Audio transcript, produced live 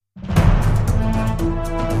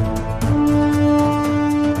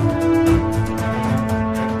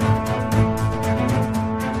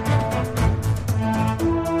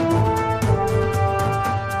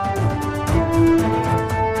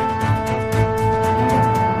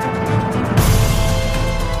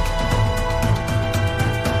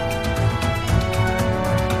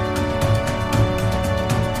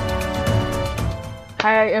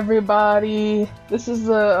everybody. This is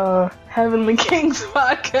the Heavenly Kings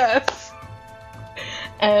podcast.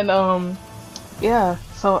 And, yeah,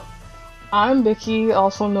 so I'm Vicky,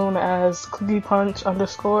 also known as Cookie Punch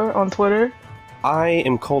 _ on Twitter. I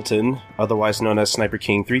am Colton, otherwise known as Sniper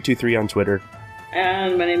King 323 on Twitter.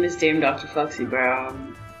 And my name is Dame Dr. Foxy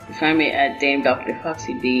Brown. You find me at Dame Dr.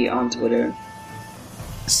 Foxy B on Twitter.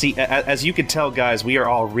 See, as you can tell, guys, we are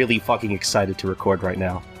all really fucking excited to record right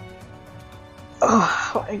now.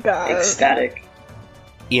 Oh my god. Ecstatic.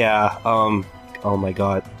 Yeah, oh my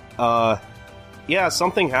god. Yeah,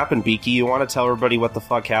 something happened, Beaky. You want to tell everybody what the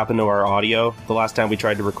fuck happened to our audio the last time we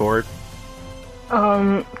tried to record?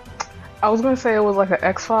 I was gonna say it was like an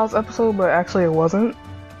X-Files episode, but actually it wasn't.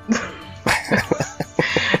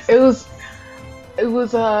 It was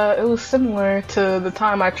similar to the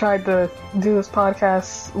time I tried to do this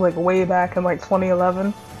podcast like way back in like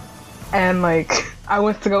 2011, and like I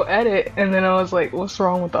went to go edit, and then I was like, "What's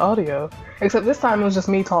wrong with the audio?" Except this time it was just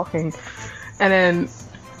me talking, and then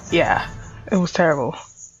yeah, it was terrible.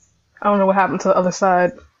 I don't know what happened to the other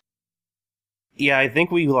side. Yeah, I think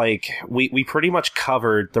we pretty much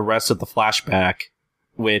covered the rest of the flashback,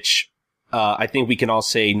 which I think we can all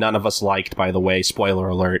say none of us liked, by the way, spoiler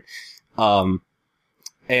alert. And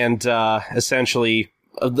essentially,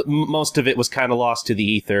 most of it was kind of lost to the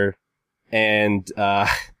ether, and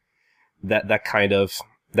that kind of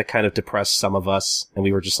depressed some of us, and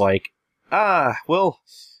we were just like, we'll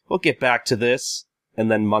get back to this. And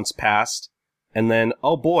then months passed, and then,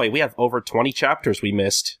 oh boy, we have over 20 chapters we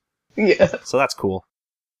missed. Yeah. So that's cool.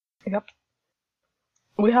 Yep.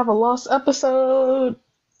 We have a lost episode.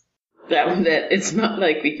 That it's not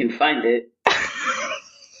like we can find it.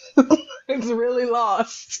 It's really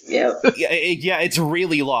lost. Yep. Yeah, it's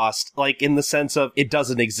really lost. Like, in the sense of, it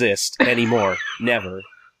doesn't exist anymore. Never.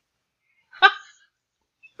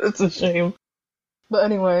 It's a shame. But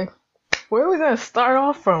anyway, where are we gonna start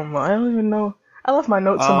off from? I don't even know. I left my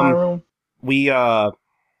notes in my room.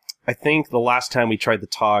 I think the last time we tried to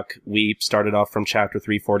talk, we started off from chapter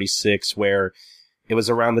 346, where it was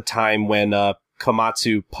around the time when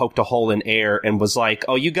Komatsu poked a hole in air and was like,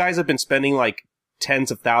 "Oh, you guys have been spending like tens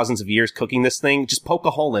of thousands of years cooking this thing. Just poke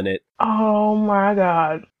a hole in it." Oh my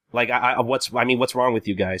god! Like, what's wrong with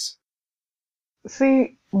you guys?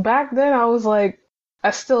 See, back then I was like, I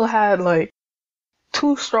still had like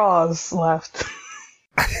 2 straws left,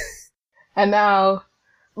 and now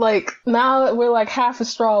we're like half a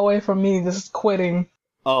straw away from me just quitting.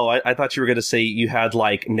 Oh, I thought you were gonna say you had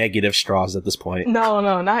like negative straws at this point. No,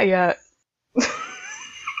 not yet.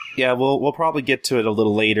 Yeah, we'll probably get to it a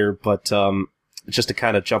little later, but just to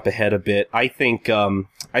kind of jump ahead a bit, I think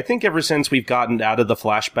ever since we've gotten out of the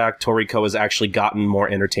flashback, Toriko has actually gotten more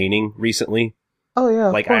entertaining recently. Oh yeah,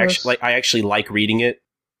 like I actually like reading it.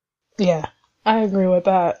 Yeah, I agree with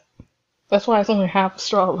that. That's why it's only half a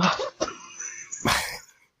straw left.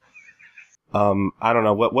 I don't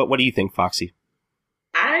know. What do you think, Foxy?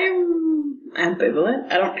 I'm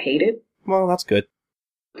ambivalent. I don't hate it. Well, that's good.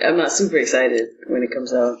 I'm not super excited when it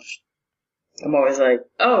comes out. I'm always like,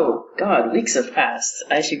 oh god, weeks have passed.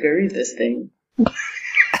 I should go read this thing.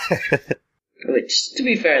 Which, to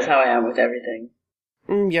be fair, is how I am with everything.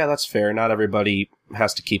 Yeah, that's fair. Not everybody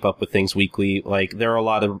has to keep up with things weekly. Like, there are a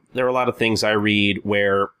lot of things I read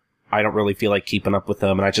where I don't really feel like keeping up with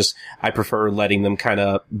them, and I prefer letting them kind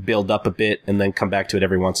of build up a bit and then come back to it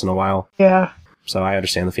every once in a while. Yeah. So I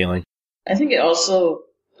understand the feeling. I think it also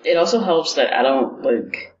helps that I don't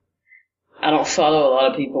follow a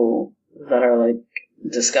lot of people that are like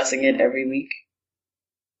discussing it every week.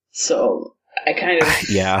 So I kind of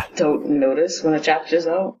don't notice when a chapter's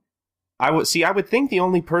out. I would think the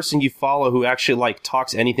only person you follow who actually like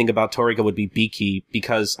talks anything about Toriko would be Beaky,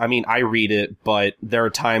 because I mean I read it, but there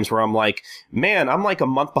are times where I'm like, man, I'm like a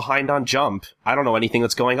month behind on Jump. I don't know anything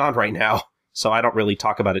that's going on right now, so I don't really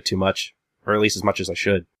talk about it too much, or at least as much as I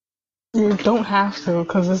should. You don't have to,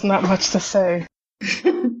 because there's not much to say.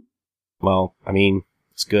 Well, I mean,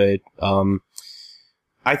 it's good.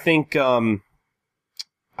 I think I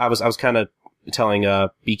was kind of telling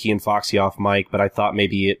Beaky and Foxy off mic, but I thought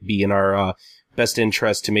maybe it'd be in our best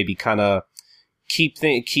interest to maybe kind of keep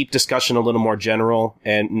discussion a little more general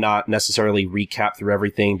and not necessarily recap through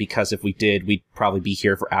everything, because if we did, we'd probably be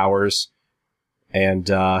here for hours. And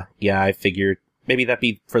yeah, I figured maybe that'd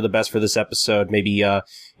be for the best for this episode. Maybe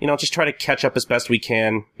just try to catch up as best we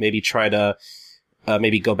can. Maybe try to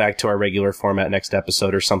maybe go back to our regular format next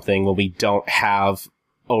episode or something when we don't have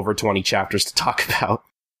over 20 chapters to talk about.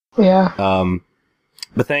 Yeah.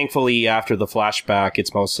 But thankfully, after the flashback,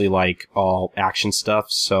 it's mostly like all action stuff.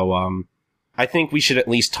 So, I think we should at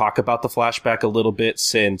least talk about the flashback a little bit,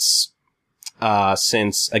 since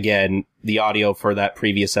since, again, the audio for that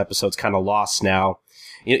previous episode's kind of lost now.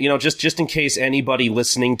 You know, just in case anybody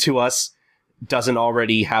listening to us doesn't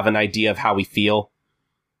already have an idea of how we feel.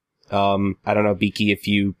 I don't know, Beaky, if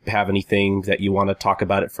you have anything that you want to talk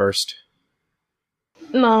about it first.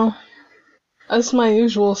 No. That's my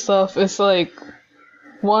usual stuff. It's like,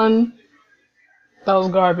 1, that was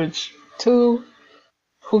garbage. 2,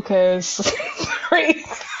 who cares? 3,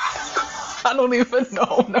 I don't even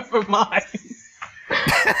know. Never mind.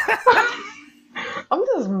 I'm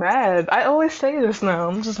just mad. I always say this now.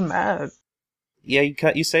 I'm just mad. Yeah,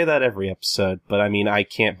 you say that every episode, but I mean, I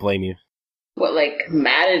can't blame you. What, like,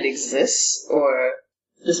 mad it exists? Or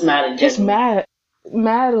just mad in general? Just mad.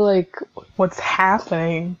 Mad, like, what's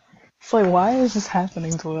happening. It's like, why is this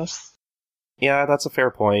happening to us? Yeah, that's a fair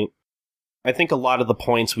point. I think a lot of the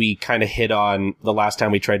points we kind of hit on the last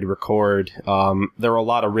time we tried to record, there were a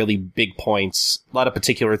lot of really big points, a lot of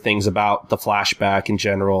particular things about the flashback in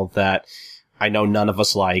general that I know none of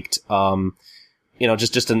us liked. You know,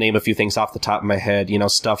 just to name a few things off the top of my head, you know,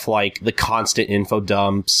 stuff like the constant info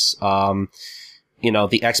dumps, you know,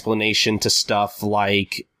 the explanation to stuff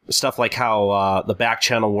like how the back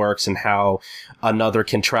channel works and how another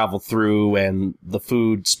can travel through, and the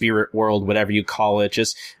food spirit world, whatever you call it,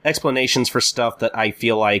 just explanations for stuff that I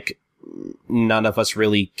feel like none of us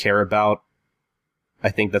really care about. I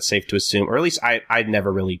think that's safe to assume, or at least I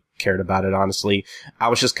never really cared about it, honestly. I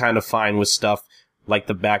was just kind of fine with stuff like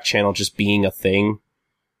the back channel just being a thing.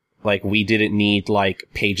 Like, we didn't need, like,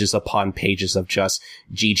 pages upon pages of just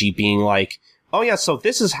Gigi being like, oh yeah, so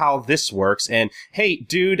this is how this works, and hey,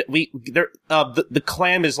 dude, the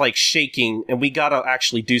clam is, like, shaking, and we gotta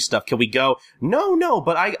actually do stuff. Can we go? No,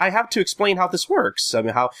 but I have to explain how this works. I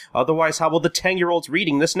mean, otherwise, how will the 10-year-olds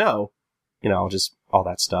reading this know? You know, just all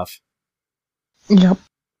that stuff. Yep.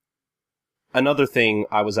 Another thing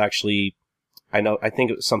I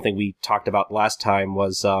think it was something we talked about last time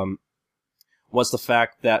was the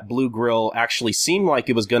fact that Blue Grill actually seemed like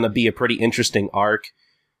it was gonna be a pretty interesting arc.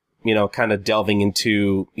 You know, kind of delving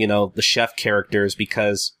into, you know, the chef characters,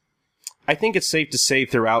 because I think it's safe to say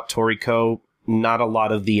throughout Toriko, not a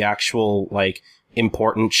lot of the actual, like,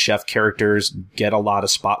 important chef characters get a lot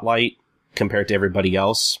of spotlight compared to everybody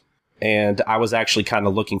else. And I was actually kind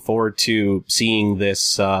of looking forward to seeing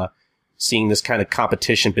this kind of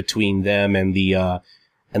competition between them and the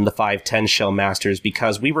 510 Shell Masters,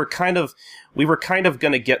 because we were kind of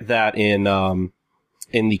going to get that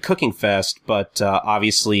in the Cooking Fest, but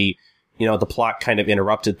obviously, you know, the plot kind of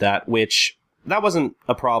interrupted that, which that wasn't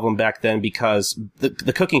a problem back then, because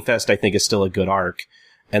the Cooking Fest, I think, is still a good arc,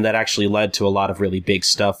 and that actually led to a lot of really big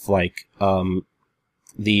stuff, like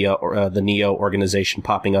the Neo organization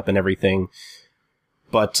popping up and everything.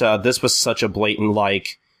 But this was such a blatant,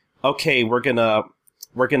 like, okay, we're gonna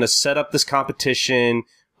set up this competition.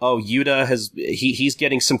 Oh, Yuta he's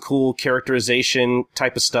getting some cool characterization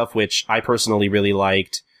type of stuff, which I personally really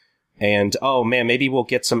liked. And, oh man, maybe we'll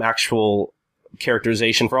get some actual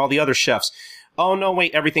characterization for all the other chefs. Oh no,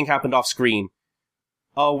 wait, everything happened off screen.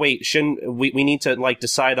 Oh wait, shouldn't we need to, like,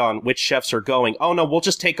 decide on which chefs are going. Oh no, we'll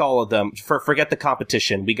just take all of them. Forget the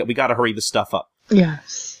competition. We gotta hurry this stuff up.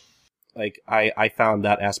 Yes. Like, I found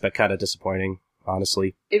that aspect kind of disappointing,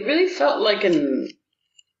 honestly. It really felt like a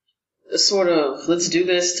sort of, let's do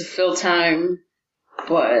this to fill time,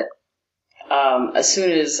 but as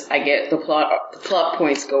soon as I get the plot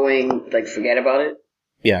points going, like, forget about it.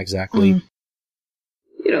 Yeah, exactly. Mm.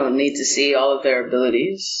 You don't need to see all of their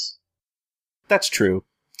abilities. That's true.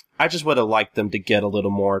 I just would have liked them to get a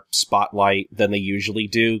little more spotlight than they usually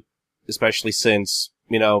do, especially since,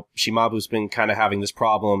 you know, Shimabu's been kind of having this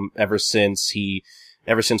problem ever since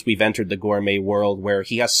we've entered the gourmet world, where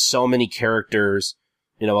he has so many characters,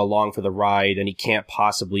 you know, along for the ride, and he can't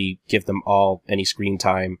possibly give them all any screen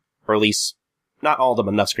time, or at least not all of them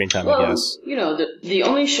enough screen time, I guess. You know, the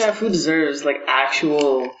only chef who deserves, like,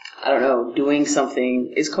 actual, I don't know, doing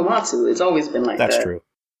something is Komatsu. It's always been like that. That's true.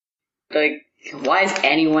 Like, why does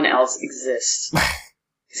anyone else exist?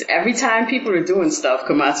 'Cause every time people are doing stuff,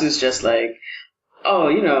 Komatsu's just like, oh,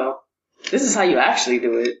 you know, this is how you actually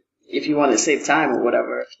do it if you want to save time or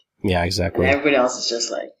whatever. Yeah, exactly. And everybody else is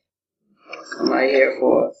just like, I'm right here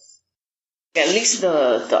for... At least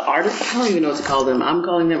the artists, I don't even know what to call them. I'm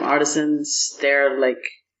calling them artisans. They're like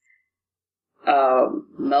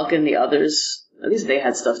Melk and the others. At least they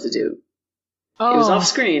had stuff to do. Oh. It was off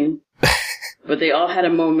screen, but they all had a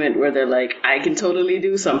moment where they're like, I can totally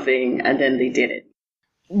do something, and then they did it.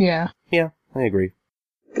 Yeah. Yeah, I agree.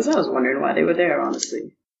 Because I was wondering why they were there,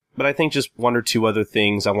 honestly. But I think just one or two other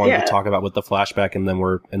things I wanted to talk about with the flashback, and then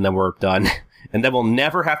we're done. And then we'll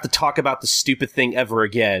never have to talk about the stupid thing ever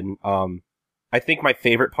again. I think my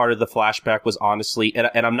favorite part of the flashback was honestly,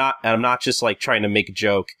 and I'm not just like trying to make a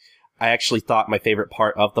joke. I actually thought my favorite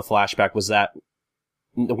part of the flashback was that,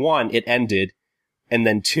 one, it ended, and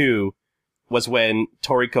then two, was when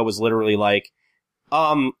Toriko was literally like,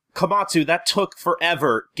 Komatsu, that took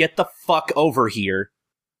forever. Get the fuck over here.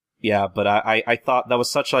 Yeah, but I thought that was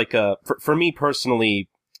such like for me personally,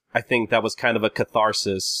 I think that was kind of a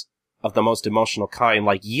catharsis of the most emotional kind.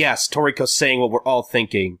 Like, yes, Toriko's saying what we're all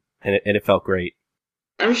thinking, and it felt great.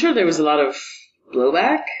 I'm sure there was a lot of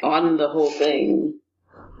blowback on the whole thing.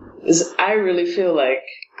 Because I really feel like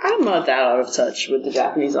I'm not that out of touch with the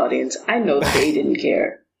Japanese audience. I know they didn't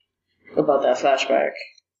care about that flashback.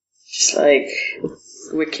 Just like,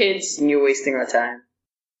 we're kids and you're wasting our time.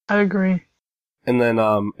 I agree. And then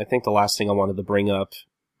I think the last thing I wanted to bring up,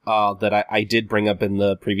 that I did bring up in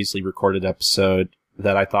the previously recorded episode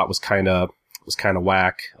that I thought was kind of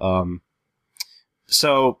whack.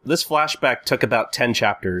 So this flashback took about 10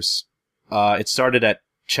 chapters. It started at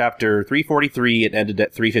chapter 343, it ended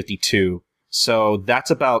at 352. So that's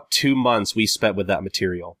about 2 months we spent with that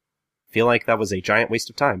material. Feel like that was a giant waste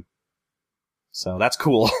of time. So that's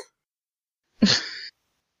cool.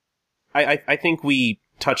 I think we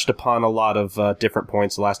touched upon a lot of different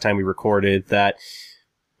points the last time we recorded that,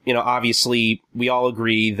 you know, obviously we all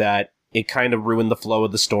agree that it kind of ruined the flow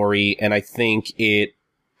of the story, and I think it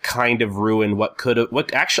kind of ruined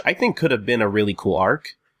what actually I think could have been a really cool arc.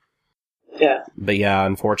 Yeah. But yeah,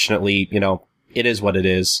 unfortunately, you know, it is what it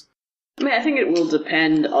is. I mean, I think it will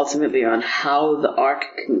depend ultimately on how the arc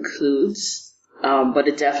concludes, but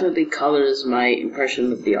it definitely colors my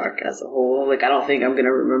impression of the arc as a whole. Like, I don't think I'm going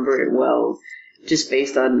to remember it well just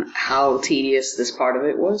based on how tedious this part of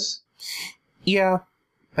it was. Yeah,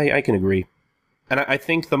 I can agree. And I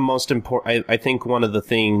think the most important, I think one of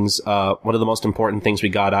the most important things we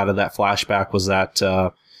got out of that flashback was that,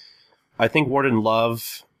 I think Warden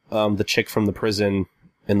Love, the chick from the prison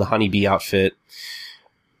in the honeybee outfit,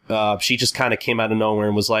 she just kind of came out of nowhere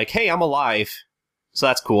and was like, hey, I'm alive. So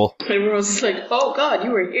that's cool. Everyone was just like, oh god,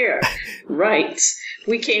 you were here. Right.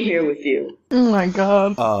 We came here with you. Oh my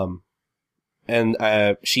god. And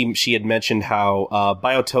she had mentioned how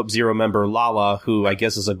Biotope Zero member Lala, who I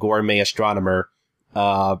guess is a gourmet astronomer,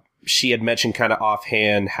 she had mentioned kind of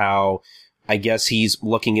offhand how I guess he's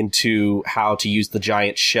looking into how to use the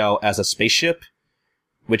giant shell as a spaceship,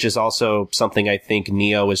 which is also something I think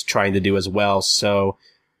Neo is trying to do as well. So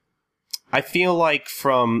I feel like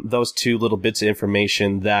from those two little bits of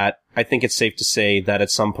information that I think it's safe to say that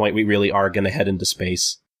at some point we really are going to head into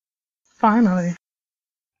space. Finally.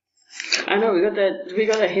 I know, we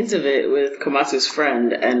got a hint of it with Komatsu's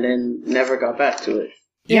friend and then never got back to it.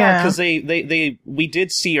 Yeah, because we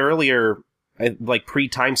did see earlier, like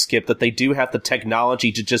pre-time skip, that they do have the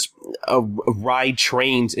technology to just ride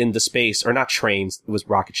trains into space. Or not trains, it was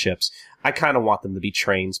rocket ships. I kind of want them to be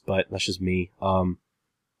trains, but that's just me.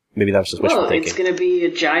 Maybe that was just wishful thinking. It's going to be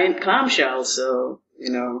a giant clamshell, so,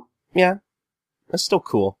 you know. Yeah, that's still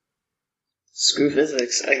cool. Screw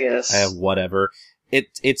physics, I guess. Whatever.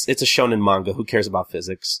 It's a shonen manga. Who cares about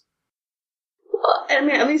physics? Well, I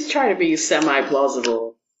mean, at least try to be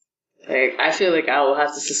semi-plausible. Like, I feel like I will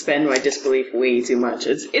have to suspend my disbelief way too much.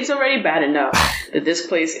 It's already bad enough that this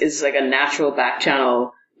place is like a natural back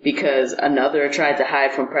channel because another tried to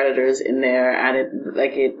hide from predators in there, and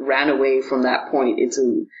it ran away from that point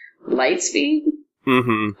into light speed.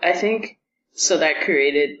 Mm-hmm. I think so. That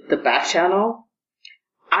created the back channel.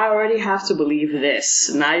 I already have to believe this.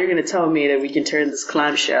 Now you're going to tell me that we can turn this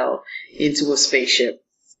clamshell into a spaceship.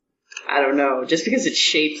 I don't know. Just because it's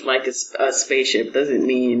shaped like a spaceship doesn't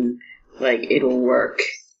mean, like, it'll work.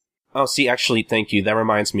 Oh, see, actually, thank you. That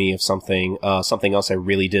reminds me of something. Something else I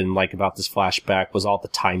really didn't like about this flashback was all the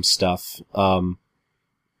time stuff. I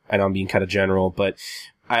know I'm being kind of general, but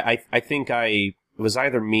I think it was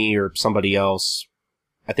either me or somebody else.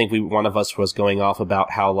 I think one of us was going off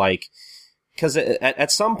about how, like, because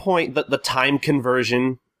at some point the time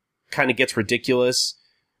conversion kind of gets ridiculous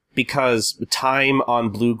because time on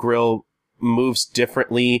Blue Grill moves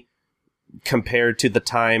differently compared to the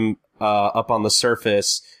time up on the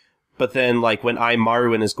surface. But then, like, when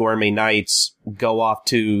Aimaru and his gourmet knights go off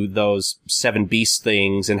to those 7 Beast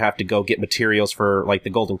things and have to go get materials for, like, the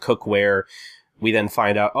golden cookware, we then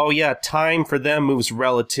find out, oh yeah, time for them moves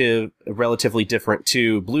relatively different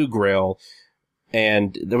to Blue Grill.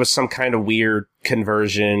 And there was some kind of weird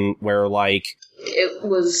conversion where, like...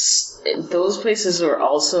 Those places were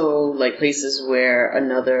also, like, places where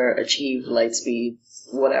another achieved light speed,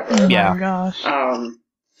 whatever. Yeah. Oh my gosh.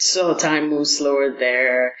 So time moves slower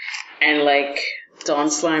there. And, like, Dawn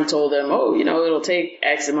Slime told them, oh, you know, it'll take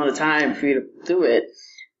X amount of time for you to do it.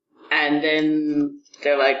 And then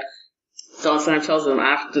they're like, Dawn Slam tells them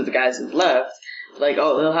after the guys have left, like,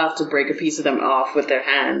 oh, they'll have to break a piece of them off with their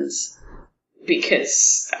hands.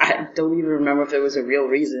 Because I don't even remember if there was a real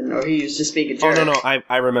reason, or he was just being a jerk. Oh, no,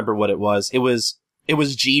 I remember what it was. It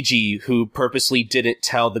was Gigi who purposely didn't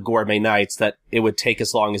tell the Gourmet Knights that it would take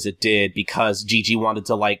as long as it did because Gigi wanted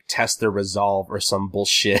to, like, test their resolve or some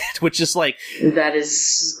bullshit, which is like... That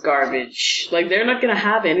is garbage. Like, they're not gonna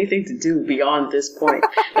have anything to do beyond this point.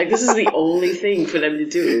 Like, this is the only thing for them to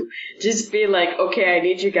do. Just be like, okay, I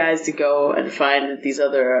need you guys to go and find these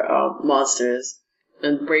other monsters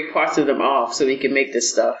and break parts of them off so we can make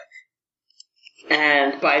this stuff.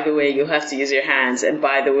 And by the way, you'll have to use your hands. And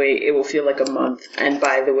by the way, it will feel like a month. And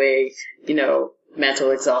by the way, mental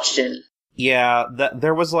exhaustion. Yeah,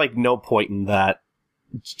 there was, like, no point in that.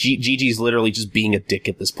 Gigi's literally just being a dick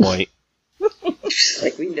at this point.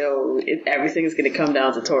 Like, we know everything is going to come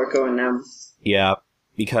down to Toriko and them. Yeah,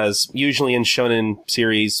 because usually in shonen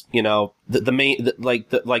series, the main,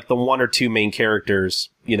 the one or two main characters,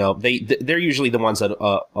 they're usually the ones that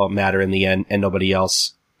matter in the end, and nobody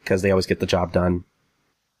else. Because they always get the job done.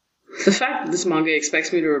 The fact that this manga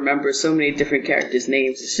expects me to remember so many different characters'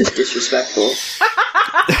 names is just disrespectful.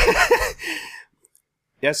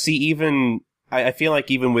 Yeah, see, I feel like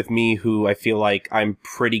even with me, who I feel like I'm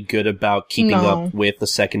pretty good about keeping up with the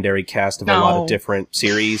secondary cast of a lot of different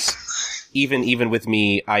series. Even with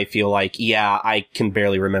me, I feel like, I can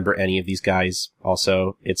barely remember any of these guys.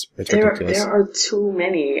 Also, it's ridiculous. There are too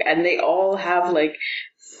many, and they all have, like,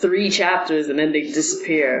 3 chapters and then they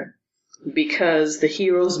disappear because the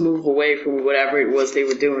heroes move away from whatever it was they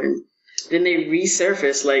were doing. Then they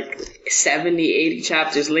resurface like 70, 80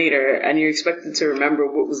 chapters later and you're expected to remember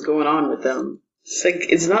what was going on with them.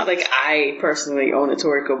 It's not like I personally own a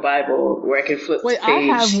Toriko Bible where I can flip to page I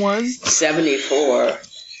have one. 74.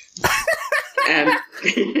 And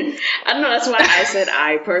I don't know, that's why I said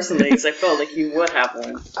I personally, because I felt like you would have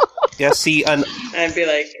one. Yeah, see, and I'd be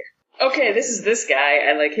like, okay, this is this guy,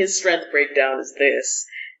 and, like, his strength breakdown is this,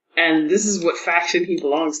 and this is what faction he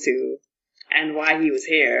belongs to, and why he was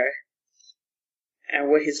here, and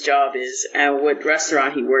what his job is, and what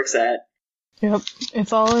restaurant he works at. Yep,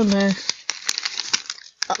 it's all in there.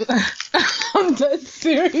 I'm dead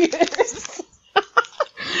serious.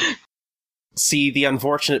 See, the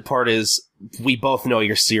unfortunate part is, we both know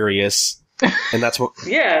you're serious. And that's what,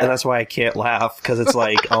 and that's why I can't laugh, because it's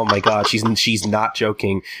like, oh my god, she's not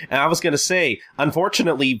joking. And I was gonna say,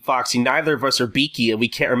 unfortunately, Foxy, neither of us are Beaky, and we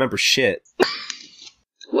can't remember shit.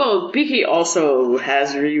 Well, Beaky also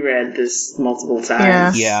has reread this multiple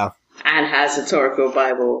times. Yeah. And has a Toriko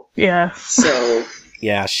Bible. Yeah. So.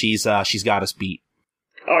 Yeah, she's got us beat.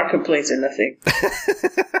 Our complaints are nothing.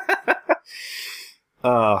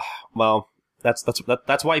 Well,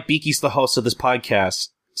 that's why Beaky's the host of this podcast.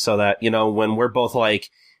 So that, when we're both like,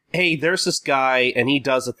 hey, there's this guy and he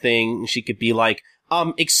does a thing, she could be like,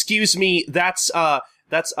 excuse me, that's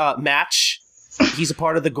Match. He's a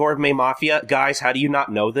part of the Gourmet Mafia. Guys, how do you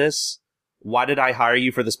not know this? Why did I hire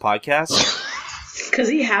you for this podcast? Because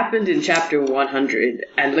he happened in chapter 100,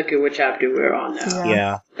 and look at what chapter we're on now.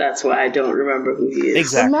 Yeah. That's why I don't remember who he is.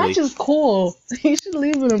 Exactly. The Match is cool. He should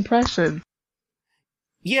leave an impression.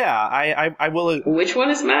 Yeah, I will. Which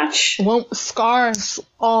one is Match? Well, scars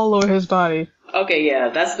all over his body. Okay, yeah,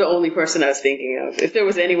 that's the only person I was thinking of. If there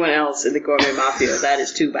was anyone else in the Gourmet Mafia, that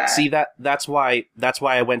is too bad. See, that's why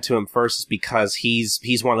I went to him first, is because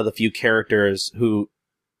he's one of the few characters who,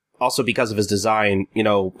 also because of his design,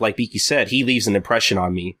 like Beaky said, he leaves an impression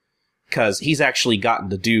on me. Because he's actually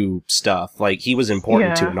gotten to do stuff. Like, he was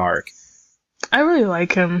important to an arc. I really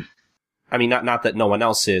like him. I mean, not that no one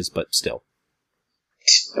else is, but still.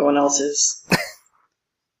 No one else is.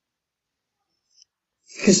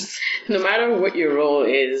 Because no matter what your role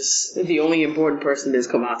is, the only important person is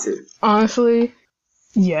Komatsu. Honestly,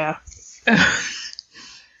 yeah.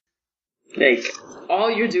 Like, all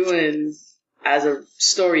you're doing as a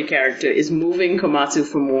story character is moving Komatsu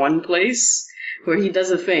from one place where he does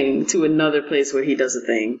a thing to another place where he does a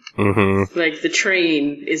thing. Mm-hmm. Like, the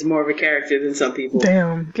train is more of a character than some people.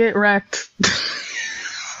 Damn, get wrecked.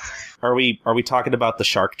 Are we talking about the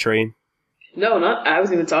shark train? No, I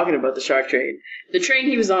wasn't even talking about the shark train. The train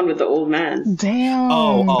he was on with the old man. Damn.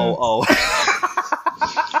 Oh.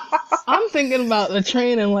 I'm thinking about the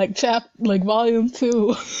train in volume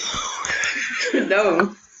 2.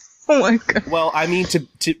 No. Oh my god. Well, I mean,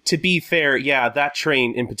 to be fair, yeah, that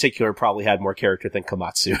train in particular probably had more character than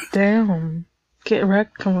Komatsu. Damn. Get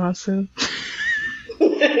wrecked, Komatsu.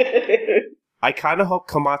 I kind of hope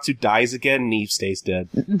Komatsu dies again and Eve stays dead.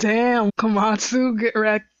 Damn, Komatsu, get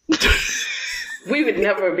wrecked. We would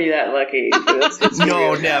never be that lucky. Let's be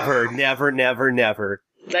No, real now. never.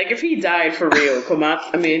 Like, if he died for real,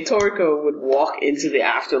 Toriko would walk into the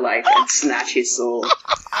afterlife and snatch his soul.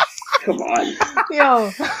 Come on.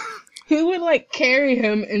 Yo, he would like carry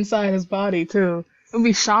him inside his body too. It would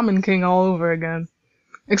be Shaman King all over again.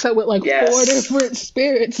 Except with like 4 different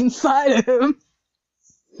spirits inside of him.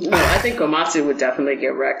 No, I think Komatsu would definitely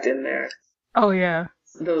get wrecked in there. Oh yeah.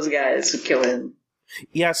 Those guys would kill him.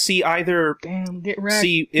 Yeah, see, either... Damn, get wrecked.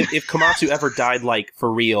 See, if Komatsu ever died, like, for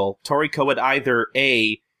real, Toriko would either,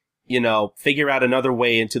 figure out another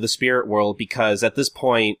way into the spirit world, because at this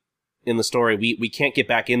point in the story, we can't get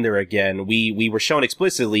back in there again. We were shown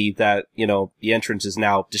explicitly that, the entrance is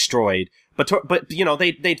now destroyed. But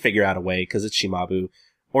they'd figure out a way, because it's Shimabu.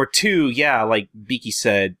 Or 2, yeah, like Biki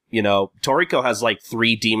said, Toriko has like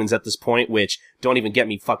 3 demons at this point, which don't even get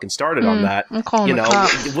me fucking started on that. I'm calling the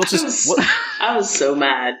cops. We'll just... I was so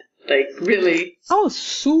mad. Like, really. I was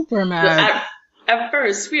super mad. At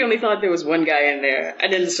first, we only thought there was one guy in there,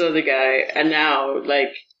 and then this other guy, and now,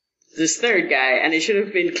 like, this third guy, and it should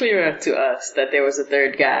have been clearer to us that there was a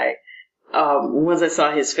third guy. Once I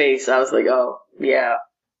saw his face, I was like, oh, yeah,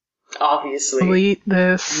 obviously. Delete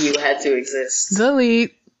this. You had to exist.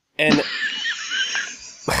 Delete. And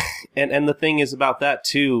the thing is about that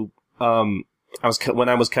too. When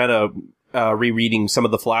I was kind of rereading some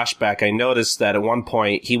of the flashback, I noticed that at one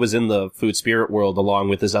point he was in the food spirit world along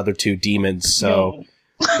with his other 2 demons. So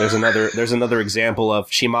there's another example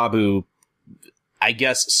of Shimabu, I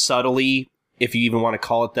guess subtly, if you even want to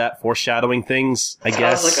call it that, foreshadowing things. I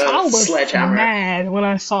guess. Like I was sledgehammer. mad when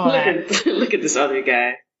I saw that. Look at this other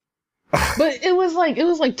guy. But it was like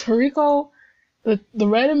Toriko, the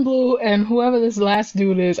red and blue, and whoever this last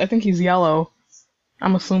dude is. I think he's yellow.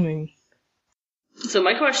 I'm assuming. So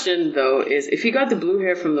my question, though, is if he got the blue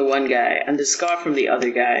hair from the one guy and the scar from the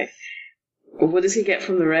other guy, what does he get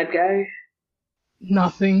from the red guy?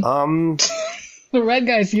 Nothing. The red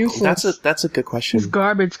guy's useless. That's a good question. He's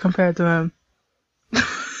garbage compared to him.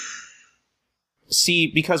 See,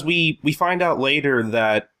 because we find out later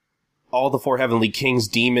that all the 4 Heavenly Kings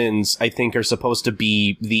demons, I think, are supposed to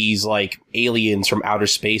be these, like, aliens from outer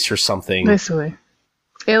space or something. Basically.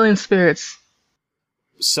 Alien spirits.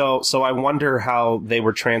 So I wonder how they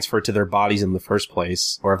were transferred to their bodies in the first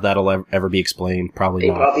place, or if that'll ever be explained. Probably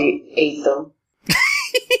not. They probably ate them.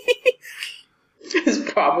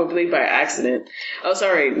 It's probably by accident. Oh,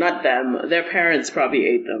 sorry, not them. Their parents probably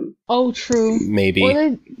ate them. Oh, true.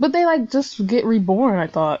 Maybe. But they, like, just get reborn, I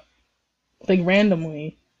thought. Like,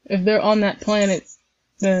 randomly. If they're on that planet,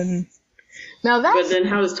 then... Now that's... But then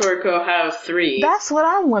how does Toriko have 3? That's what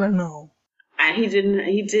I want to know. And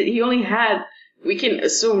he only had... We can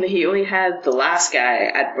assume that he only had the last guy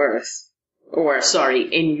at birth. Or, sorry,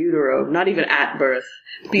 in utero. Not even at birth.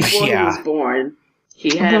 Before he was born,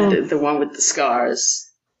 he had the one with the scars.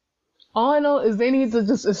 All I know is they need to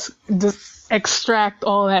just extract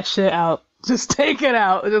all that shit out. Just take it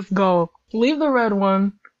out. Just go. Leave the red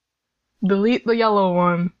one. Delete the yellow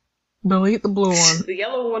one. Delete the blue one. The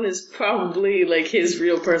yellow one is probably, like, his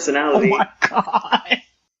real personality. Oh my god.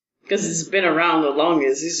 Because it's been around the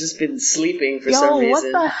longest. He's just been sleeping for some reason. Yo,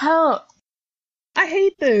 what the hell? I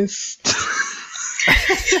hate this.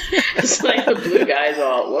 It's like the blue guy's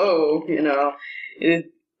all, whoa,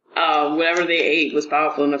 whatever they ate was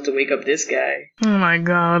powerful enough to wake up this guy. Oh my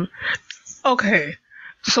god. Okay.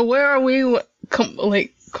 So where are we,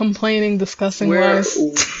 complaining, discussing wise?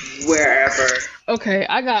 Wherever. Okay,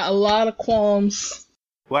 I got a lot of qualms.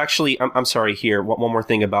 Well, actually, I'm sorry, here, one more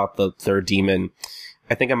thing about the third demon.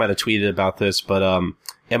 I think I might have tweeted about this, but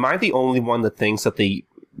am I the only one that thinks that the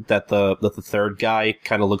third guy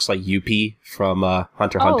kind of looks like Yuppie from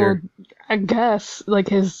Hunter x Hunter? I guess, like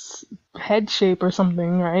his head shape or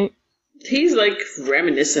something, right? He's like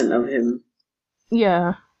reminiscent of him.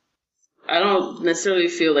 Yeah. I don't necessarily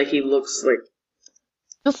feel like he looks like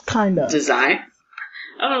just kind of design.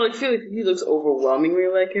 I don't know. I feel like he looks overwhelmingly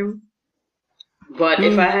like him. But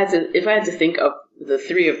if I had to think of the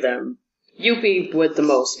 3 of them, Yuppie would the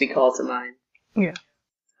most be called to mind. Yeah.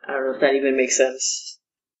 I don't know if that even makes sense.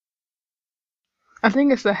 I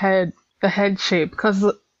think it's the head shape, because,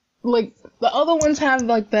 like, the other ones have,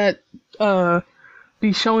 like, that,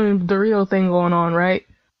 be showing Dorito thing going on, right?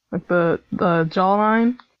 Like, the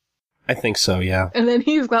jawline? I think so, yeah. And then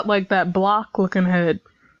he's got, like, that block-looking head.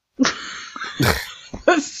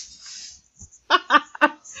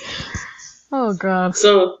 Oh, God.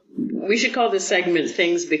 So, we should call this segment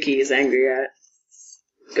Things Vicky is Angry At.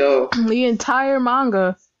 Go. The entire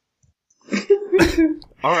manga.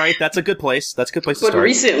 Alright, that's a good place. That's a good place to but start.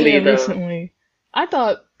 Recently, though. Recently. I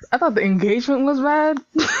thought the engagement was bad.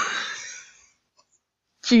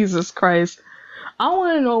 Jesus Christ. I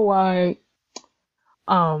want to know why.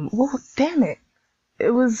 Well, damn it. It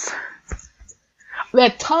was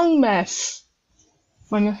that tongue mess.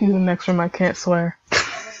 My nephew's in the next room. I can't swear.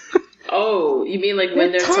 Oh, you mean like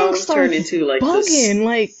when their tongues turn into like bugging,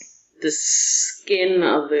 like the skin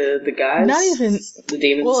of the guys? Not even the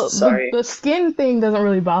demons. Well, sorry, the skin thing doesn't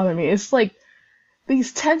really bother me. It's like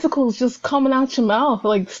these tentacles just coming out your mouth.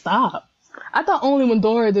 Like, stop. I thought only when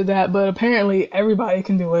Dora did that, but apparently everybody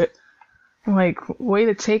can do it. Like, way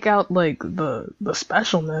to take out like the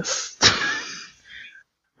specialness.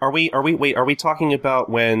 Are we talking about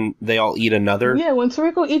when they all eat another? Yeah, when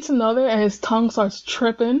Toriko eats another and his tongue starts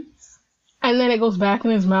tripping, and then it goes back in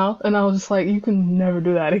his mouth, and I was just like, you can never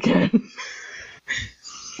do that again.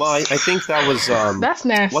 Well, I think that was that's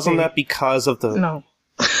nasty. Wasn't that because of the? No.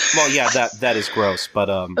 Well, yeah, that is gross, but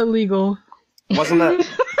illegal. Wasn't that?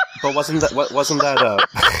 But wasn't that?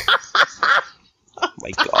 Oh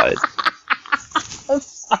my god. I'm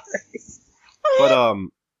sorry. But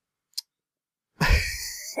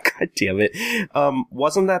God damn it.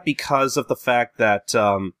 Wasn't that because of the fact that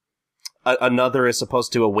another is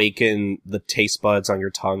supposed to awaken the taste buds on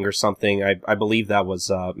your tongue or something? I believe that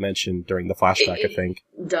was mentioned during the flashback, I think.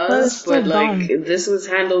 It does, but like this was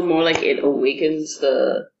handled more like it awakens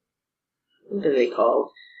the, what are they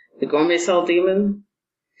called? The gourmet cell demon?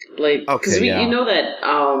 Like, because you know that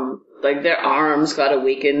like their arms got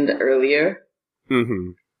awakened earlier.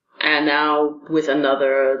 Mm-hmm. And now with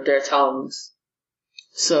another, their tongues.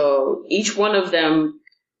 So each one of them,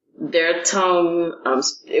 their tongue,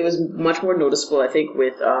 it was much more noticeable, I think,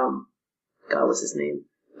 with, God, what's his name?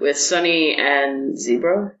 With Sunny and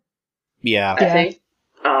Zebra. Yeah. I think.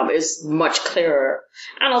 It's much clearer.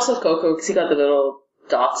 And also Coco, because he got the little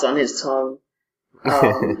dots on his tongue,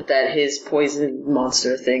 that his poison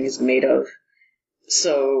monster thing is made of.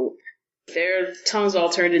 So their tongues all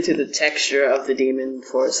turned into the texture of the demon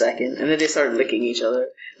for a second, and then they started licking each other,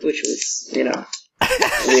 which was,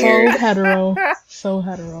 weird. So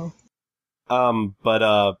hetero.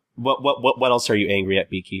 But what else are you angry at,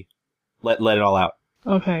 Beaky? Let it all out.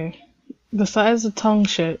 Okay. Besides the tongue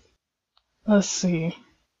shit, let's see.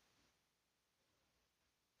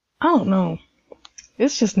 I don't know.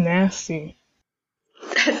 It's just nasty.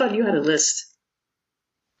 I thought you had a list.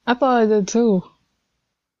 I thought I did too.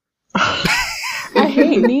 I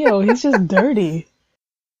hate Neo. He's just dirty.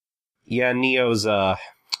 Yeah, Neo's a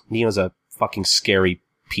fucking scary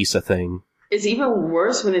piece of thing. It's even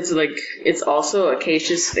worse when it's also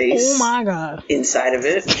Acacia's face. Oh my god. Inside of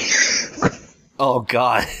it. Oh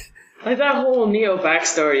god. Like that whole Neo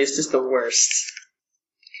backstory is just the worst.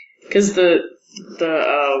 Because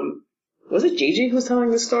was it Gigi who was telling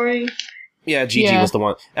the story? Yeah, Gigi was the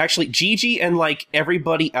one. Actually, Gigi and, like,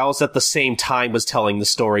 everybody else at the same time was telling the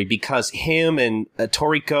story because him and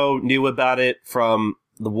Toriko knew about it from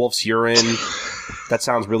the wolf's urine. That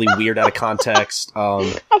sounds really weird out of context.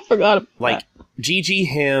 I forgot about that. Gigi,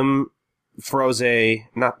 him, Joa,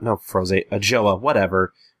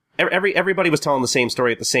 whatever. Everybody was telling the same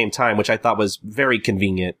story at the same time, which I thought was very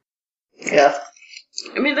convenient. Yeah.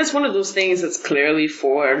 I mean, that's one of those things that's clearly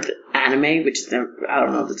for anime, which I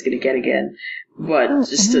don't know if it's going to get again. But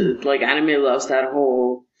anime loves that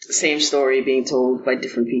whole same story being told by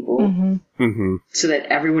different people. Mm-hmm. Mm-hmm. So that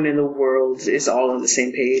everyone in the world is all on the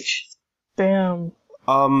same page. Damn.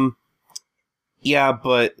 Yeah,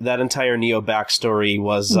 but that entire Neo backstory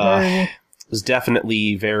was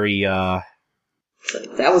definitely very, That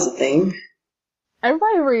was a thing.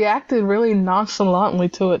 Everybody reacted really nonchalantly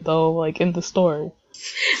to it, though, like, in the story.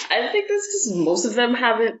 I think that's because most of them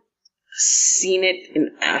haven't seen it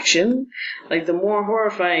in action. Like, the more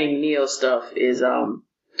horrifying Neo stuff is,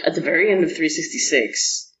 at the very end of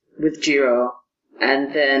 366, with Jiro,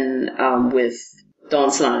 and then, with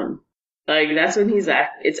Dawn Slime. Like, that's when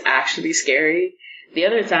it's actually scary. The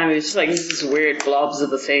other time, it's just like these weird blobs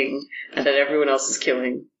of a thing, and that everyone else is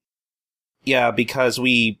killing. Yeah, because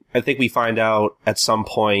I think we find out at some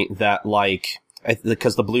point that, like,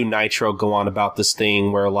 because the Blue Nitro go on about this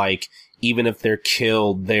thing where, like, even if they're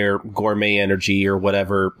killed, their gourmet energy or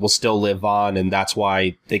whatever will still live on, and that's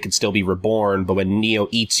why they could still be reborn, but when Neo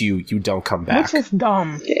eats you, you don't come back. Which is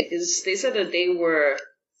dumb. Yeah, because they said that they were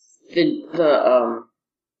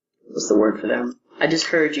what's the word for them? I just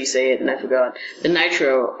heard you say it and I forgot. The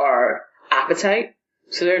Nitro are appetite,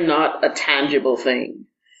 so they're not a tangible thing.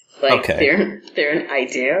 Like, they're an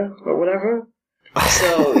idea or whatever.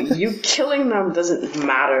 So you killing them doesn't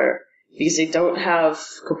matter because they don't have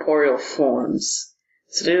corporeal forms.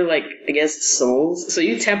 So they're like, I guess, souls. So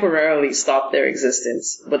you temporarily stop their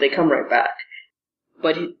existence, but they come right back.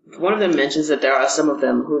 But one of them mentions that there are some of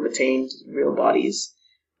them who have attained real bodies.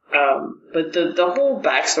 But the whole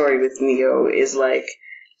backstory with Neo is like,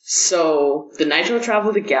 so the Nitro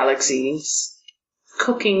travel the galaxies,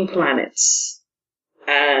 cooking planets.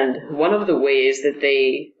 And one of the ways that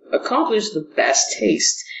they accomplish the best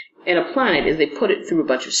taste in a planet is they put it through a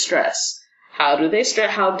bunch of stress. How did they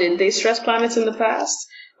stress planets in the past?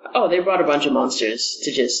 Oh, they brought a bunch of monsters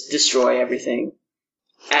to just destroy everything.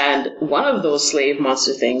 And one of those slave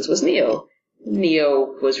monster things was Neo.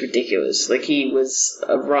 Neo was ridiculous. Like, he was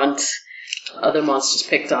a runt. Other monsters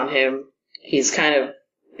picked on him. He's kind of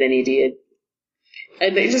an idiot.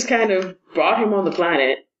 And they just kind of brought him on the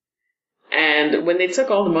planet. And when they took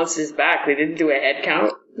all the monsters back, they didn't do a head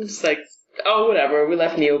count. It's like, oh, whatever, we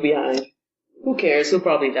left Neo behind. Who cares? He'll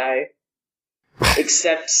probably die.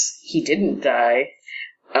 Except he didn't die.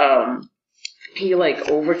 He, like,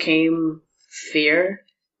 overcame fear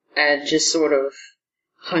and just sort of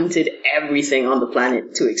hunted everything on the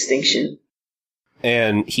planet to extinction.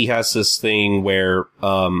 And he has this thing where,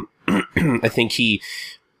 I think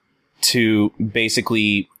to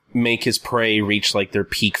basically make his prey reach, like, their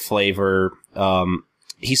peak flavor,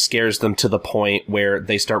 he scares them to the point where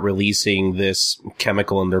they start releasing this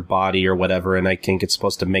chemical in their body or whatever, and I think it's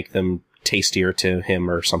supposed to make them tastier to him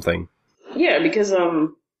or something. Yeah, because,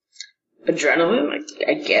 adrenaline,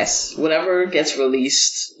 I guess, whatever gets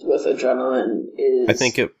released with adrenaline is... I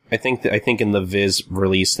think in the Viz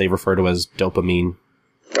release they refer to as dopamine.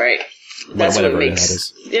 Right. That's what it makes. That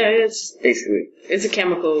is. Yeah, it's a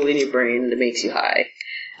chemical in your brain that makes you high.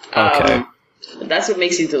 Okay. That's what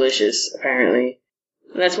makes you delicious, apparently.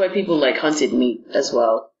 And that's why people like hunted meat as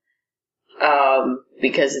well.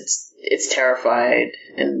 Because it's terrified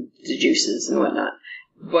and the juices and whatnot.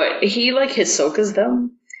 But he like Hisokas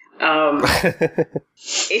them.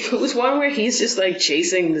 It was one where he's just like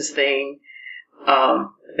chasing this thing.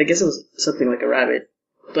 I guess it was something like a rabbit.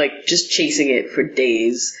 Like just chasing it for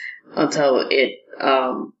days until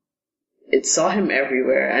it saw him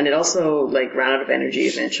everywhere, and it also like ran out of energy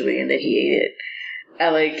eventually, and then he ate it.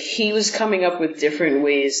 And like he was coming up with different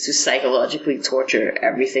ways to psychologically torture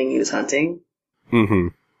everything he was hunting. Mm-hmm.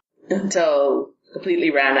 Until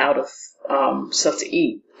completely ran out of stuff to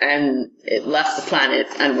eat, and it left the planet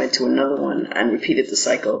and went to another one and repeated the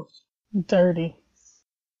cycle. Dirty.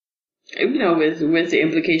 You know, with the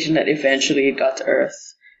implication that eventually it got to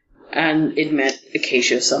Earth, and it met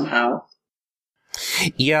Acacia somehow.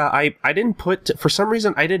 Yeah, I didn't put, for some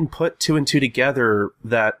reason, I didn't put two and two together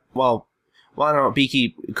that, well, I don't know,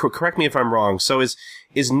 Beaky, correct me if I'm wrong. So is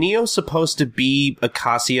Neo supposed to be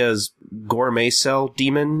Acacia's gourmet cell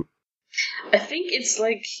demon? I think it's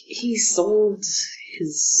like he sold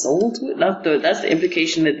his soul to it. That's the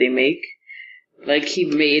implication that they make. Like he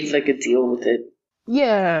made like a deal with it.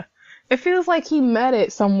 Yeah. It feels like he met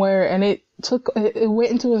it somewhere and it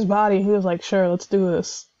went into his body. He was like, sure, let's do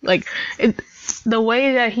this. Like, the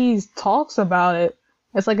way that he talks about it,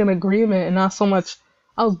 it's like an agreement and not so much,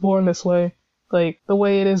 I was born this way. Like, the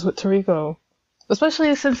way it is with Toriko.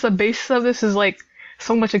 Especially since the basis of this is like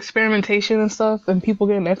so much experimentation and stuff and people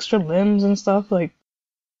getting extra limbs and stuff. Like,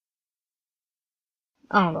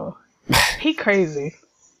 I don't know. He crazy.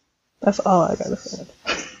 That's all I gotta say.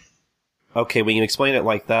 Okay, when you explain it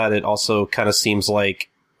like that, it also kind of seems like,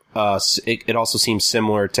 it also seems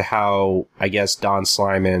similar to how, I guess, Don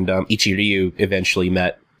Slime and Ichiryu eventually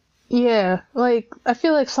met. Yeah, like, I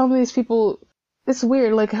feel like some of these people, it's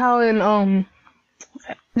weird, like how in,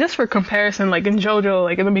 just for comparison, like in JoJo,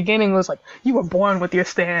 like in the beginning it was like, you were born with your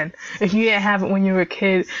stand. If you didn't have it when you were a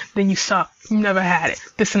kid, then you suck. You never had it.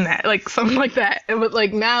 This and that. Like, something like that. But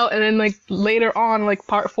like now, and then like later on, like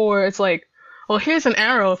part 4, it's like, well, here's an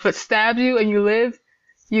arrow. If it stabs you and you live,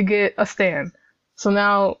 you get a stand. So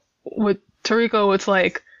now, with Toriko, it's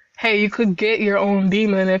like, hey, you could get your own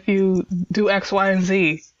demon if you do X, Y, and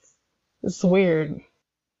Z. It's weird.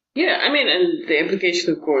 Yeah, I mean, and the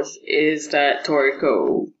implication, of course, is that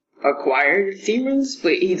Toriko acquired demons,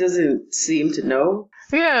 but he doesn't seem to know.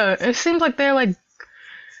 Yeah, it seems like they're like,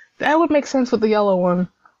 that would make sense with the yellow one.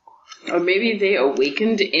 Or maybe they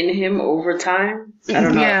awakened in him over time? I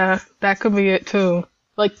don't know. Yeah, that could be it too.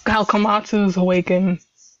 Like how Komatsu's awakened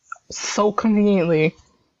so conveniently.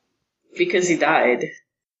 Because he died.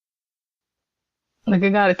 Like it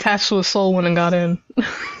got attached to his soul when it got in.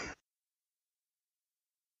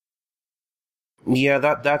 Yeah,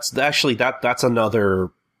 that's actually that's another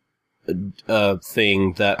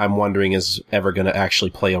thing that I'm wondering is ever going to actually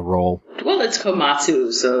play a role. Well, it's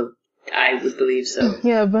Komatsu, so I would believe so.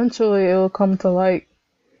 Yeah, eventually it will come to light.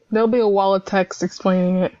 There'll be a wall of text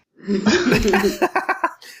explaining it.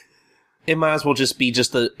 It might as well just be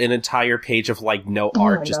just an entire page of like no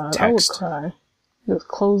art, just text. I would cry. Just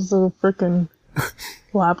close the frickin'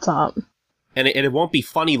 Laptop. And it won't be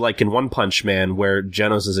funny like in One Punch Man, where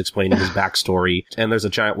Genos is explaining his backstory, and there's a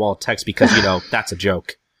giant wall of text because, that's a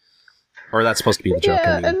joke. Or that's supposed to be the joke,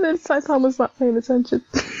 Yeah, I mean. and then Saitama's not paying attention.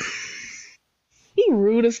 He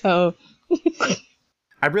rude as hell.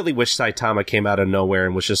 I really wish Saitama came out of nowhere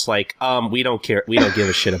and was just like, we don't care, we don't give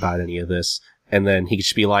a shit about any of this. And then he could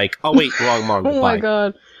just be like, oh wait, wrong manga, Oh bye. my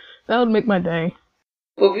god. That would make my day.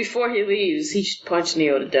 But before he leaves, he should punch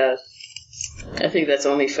Neo to death. I think that's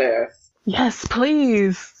only fair. Yes,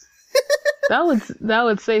 please. that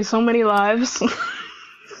would save so many lives.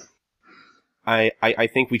 I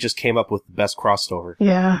think we just came up with the best crossover.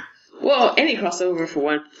 Yeah. Well, any crossover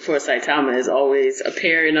for Saitama is always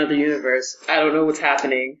appear in another universe. I don't know what's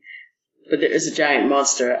happening, but there is a giant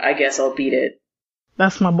monster. I guess I'll beat it.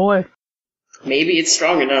 That's my boy. Maybe it's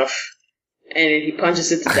strong enough. And then he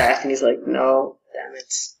punches it to death, and he's like, no, damn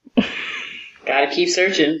it. Gotta keep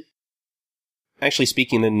searching. Actually,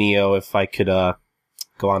 speaking of Neo, if I could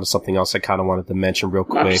go on to something else I kind of wanted to mention real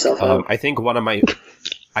quick. I think one of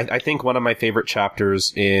my favorite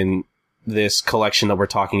chapters in this collection that we're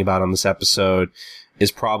talking about on this episode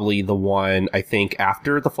is probably the one, I think,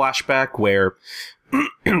 after the flashback, where,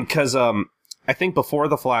 because I think before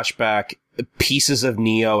the flashback, pieces of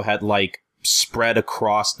Neo had, like, spread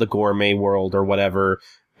across the gourmet world or whatever,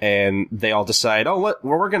 and they all decide,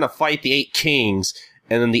 we're gonna fight the 8 kings,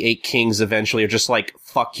 and then the 8 kings eventually are just like,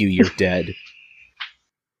 fuck you, you're dead.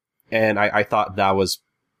 And I thought that was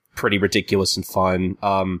pretty ridiculous and fun.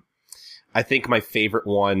 I think my favorite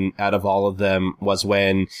one out of all of them was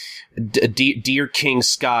when Deer King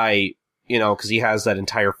Sky, because he has that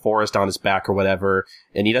entire forest on his back or whatever,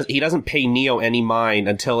 and he doesn't pay Neo any mind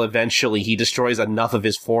until eventually he destroys enough of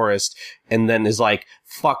his forest and then is like,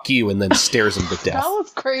 fuck you, and then stares him to death. That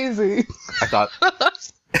was crazy. I thought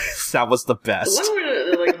that was the best. The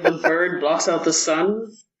one where the bird blocks out the sun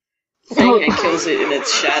thing and kills it in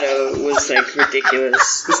its shadow was like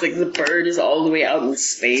ridiculous. It's like the bird is all the way out in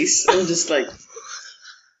space. I'm just like,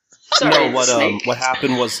 sorry, no. What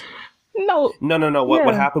happened was No.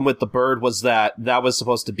 What happened with the bird was that was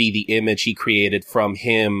supposed to be the image he created from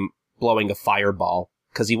him blowing a fireball,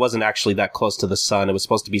 because he wasn't actually that close to the sun. It was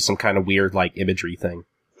supposed to be some kind of weird like imagery thing.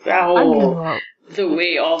 The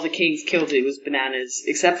way all the kings killed it was bananas,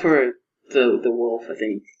 except for the wolf. I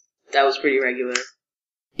think that was pretty regular.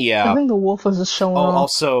 Yeah. I think the wolf was just showing off.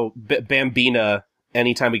 Also, Bambina,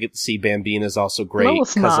 anytime we get to see Bambina is also great. No,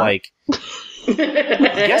 it's not. Like,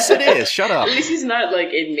 yes, it is. Shut up. At least he's not,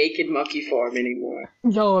 like, in naked monkey form anymore.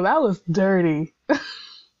 Yo, that was dirty.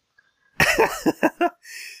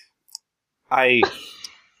 I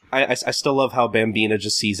still love how Bambina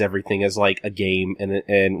just sees everything as, like, a game,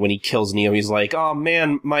 and when he kills Neo, he's like, oh,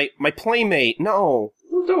 man, my playmate, no.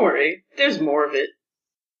 Well, don't worry. There's more of it.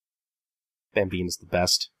 Bambina's the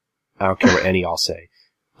best. I don't care what any y'all say.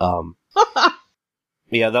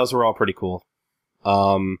 Yeah, those were all pretty cool.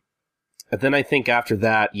 And then I think after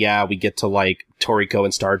that, we get to, like, Toriko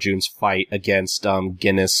and Star June's fight against,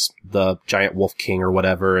 Guinness, the giant wolf king or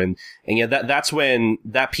whatever, and yeah, that's when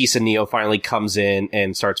that piece of Neo finally comes in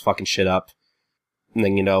and starts fucking shit up. And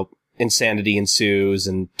then, insanity ensues,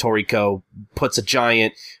 and Toriko puts a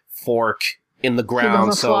giant fork in the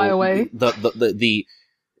ground, so fly away.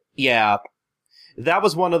 That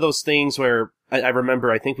was one of those things where I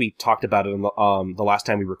remember, I think we talked about it in the last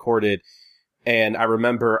time we recorded, and I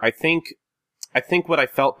remember, I think what I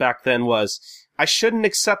felt back then was, I shouldn't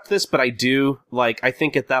accept this, but I do. Like, I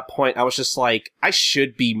think at that point, I was just like, I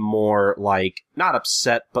should be more, like, not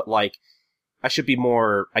upset, but, like, I should be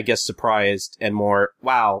more, I guess, surprised and more,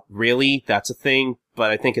 wow, really? That's a thing?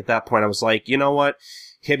 But I think at that point, I was like, you know what?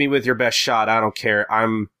 Hit me with your best shot. I don't care.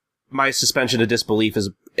 My suspension of disbelief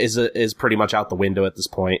is pretty much out the window at this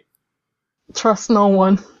point. Trust no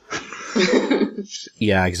one.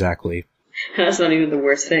 Yeah, exactly. That's not even the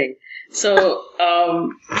worst thing. So,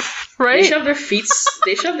 right? They shove their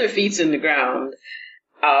feet in the ground,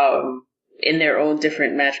 in their own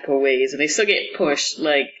different magical ways, and they still get pushed,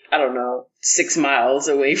 like, I don't know, 6 miles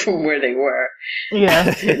away from where they were.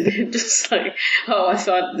 Yeah. Just like, I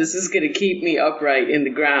thought this is gonna keep me upright in the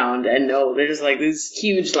ground, and no, there's like these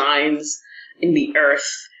huge lines in the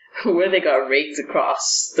earth where they got raked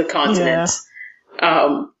across the continent.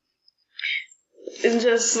 Yeah. And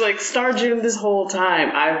just, like, Star June this whole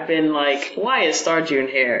time, I've been like, why is Star June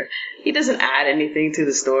here? He doesn't add anything to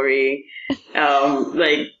the story.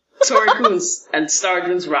 Like, Toriko and Star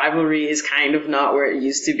June's rivalry is kind of not where it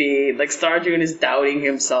used to be. Like, Star June is doubting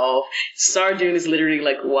himself. Star June is literally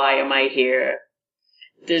like, why am I here?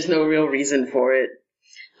 There's no real reason for it.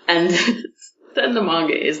 And then the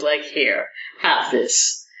manga is like, here, have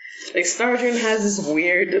this. Like, Starjun has this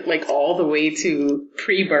weird, like, all the way to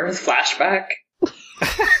pre-birth flashback.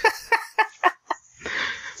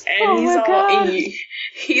 And Oh he's my all God.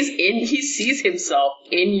 he sees himself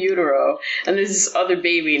in utero, and there's this other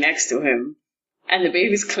baby next to him. And the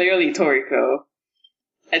baby's clearly Toriko.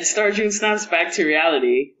 And Starjun snaps back to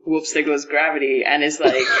reality. Whoops, there goes gravity, and is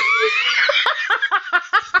like,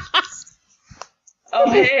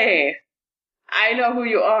 oh, hey, I know who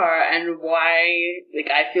you are and why, like,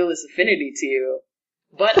 I feel this affinity to you,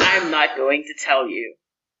 but I'm not going to tell you.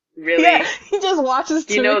 Really? Yeah, he just watches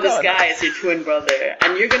You know Toriko. this guy is your twin brother,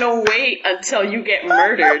 and you're gonna wait until you get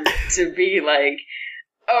murdered to be like,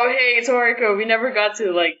 oh, hey, Toriko, we never got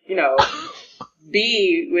to, like, you know,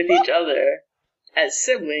 be with each other as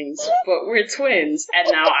siblings, but we're twins, and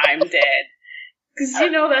now I'm dead. Because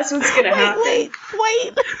you know that's what's gonna happen. Wait.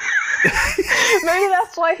 Maybe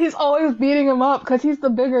that's why he's always beating him up, because he's the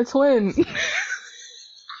bigger twin.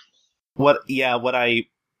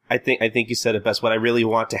 I think you said it best. What I really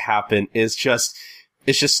want to happen is just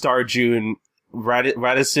Starjun right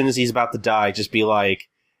as soon as he's about to die, just be like,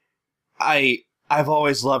 I've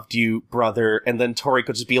always loved you, brother, and then Toriko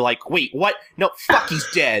just be like, wait, what? No, fuck, he's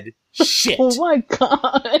dead. Shit. Oh my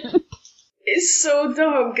god. It's so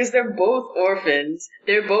dumb, because they're both orphans.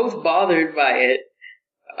 They're both bothered by it.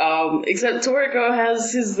 Except Toriko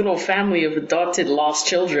has his little family of adopted lost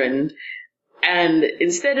children. And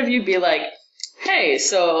instead of you be like, hey,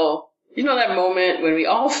 so, you know that moment when we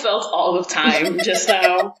all felt all of time just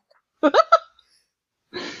now?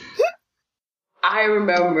 I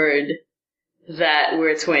remembered that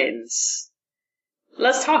we're twins.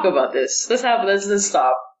 Let's talk about this. Let's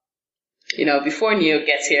stop. You know, before Neo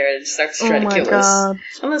gets here and starts to try to kill us.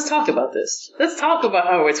 And let's talk about this. Let's talk about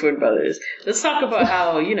how we're twin brothers. Let's talk about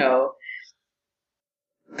how, you know,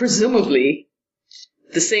 presumably,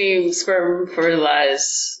 the same sperm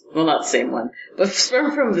fertilized, well, not the same one, but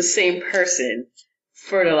sperm from the same person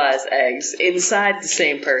fertilized eggs inside the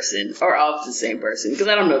same person, or of the same person, because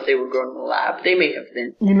I don't know if they were grown in the lab. They may have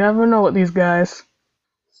been. You never know with these guys.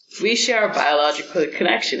 We share a biological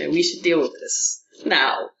connection, and we should deal with this.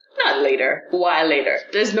 Now, not later. Why later?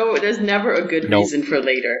 There's never a good reason for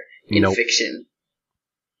later in fiction.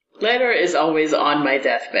 Later is always on my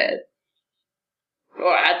deathbed.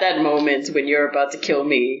 Or at that moment when you're about to kill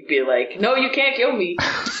me, be like, no, you can't kill me.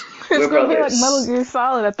 We're It's gonna be brothers. like Metal Gear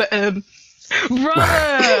Solid at the end.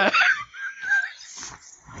 Brother!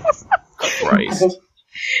 Christ.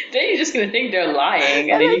 Then you're just gonna think they're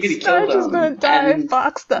lying, and then you're gonna kill Starch is them. gonna die, and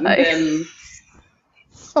Fox dies. then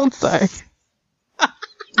I'm sorry.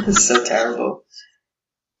 this is so terrible.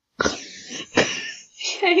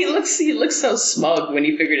 Yeah, he looks so smug when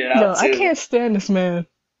he figured it No, out I too. can't stand this man.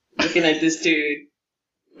 Looking at this dude.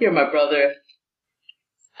 You're my brother.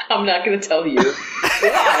 I'm not gonna tell you.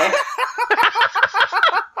 Why?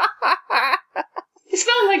 It's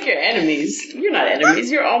not like you're enemies. You're not enemies.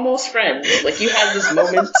 You're almost friends. Like, you had this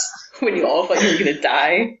moment when you all thought you were gonna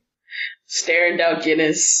die, staring down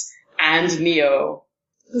Guinness and Neo.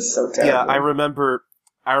 This is so terrible. Yeah, I remember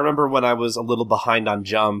when I was a little behind on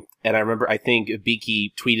Jump, and I think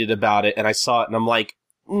Beaky tweeted about it, and I saw it, and I'm like,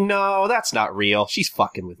 no, that's not real. She's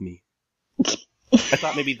fucking with me. I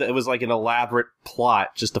thought maybe it was like an elaborate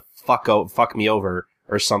plot just to fuck me over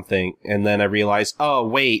or something, and then I realized, oh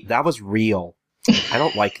wait, that was real. I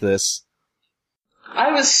don't like this.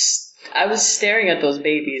 I was staring at those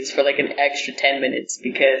babies for like an extra 10 minutes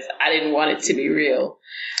because I didn't want it to be real.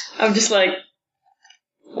 I'm just like,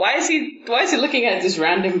 why is he looking at this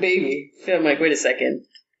random baby? So I'm like, wait a second.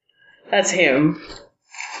 That's him.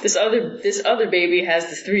 This other baby has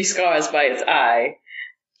the 3 scars by its eye.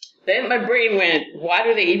 Then my brain went, why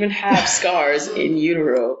do they even have scars in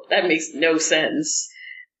utero? That makes no sense.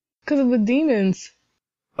 Because of the demons.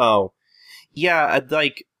 Oh. Yeah,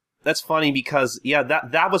 like, that's funny because, yeah,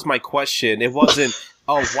 that was my question. It wasn't,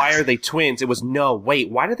 oh, why are they twins? It was, no,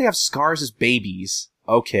 wait, why do they have scars as babies?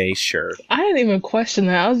 Okay, sure. I didn't even question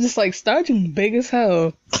that. I was just like, Starch's big as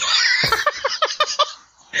hell.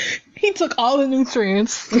 He took all the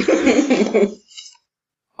nutrients.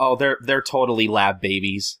 Oh, they're totally lab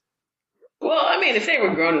babies. Well, I mean, if they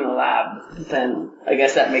were grown in a lab, then I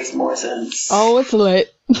guess that makes more sense. Oh, it's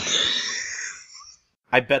lit.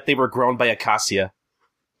 I bet they were grown by Acacia.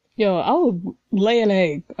 Yo, I would lay an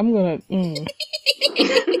egg. I'm gonna. I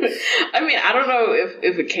mean, I don't know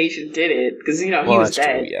if Acacia did it, because, he Well, was that's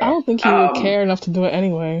dead. true, yeah. I don't think he would care enough to do it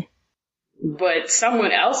anyway. But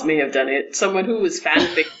someone else may have done it. Someone who was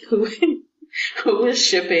fanfic, who was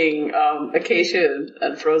shipping Acacia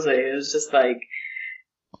and Froze. It was just like,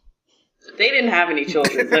 they didn't have any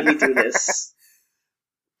children. Let me do this.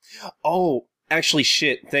 Oh, Actually,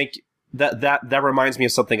 shit. That reminds me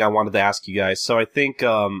of something I wanted to ask you guys. So I think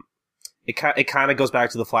it kind of goes back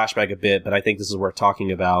to the flashback a bit, but I think this is worth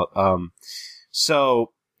talking about.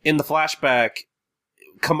 So in the flashback,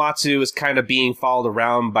 Komatsu is kind of being followed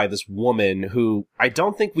around by this woman who I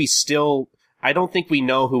don't think we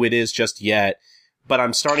know who it is just yet. But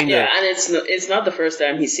I'm starting to. Yeah, and it's not the first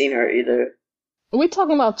time he's seen her either. Are we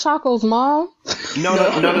talking about Chaco's mom? No.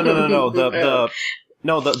 The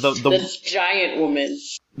giant woman.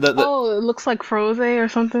 It looks like Froze or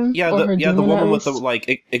something. Yeah, the woman with the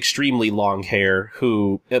like extremely long hair.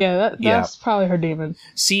 Who? That's probably her demon.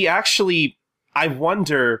 See, actually, I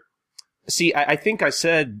wonder. See, I think I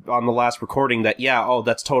said on the last recording that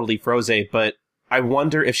that's totally Froze, but I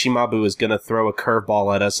wonder if Shimabu is gonna throw a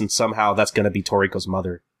curveball at us, and somehow that's gonna be Toriko's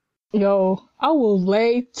mother. Yo, I will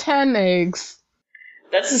lay 10 eggs.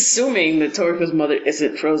 That's assuming that Toriko's mother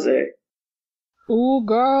isn't Froze. Ooh,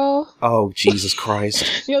 girl. Oh, Jesus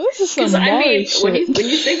Christ. Yo, this is some shit. When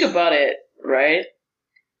you think about it, right?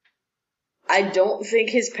 I don't think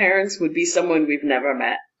his parents would be someone we've never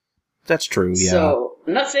met. That's true, yeah. So,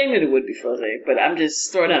 I'm not saying that it would be Froze, but I'm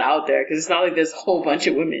just throwing it out there, because it's not like there's a whole bunch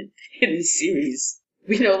of women in this series.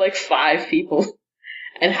 We know like 5 people,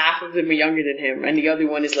 and half of them are younger than him, and the other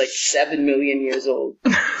one is like 7 million years old.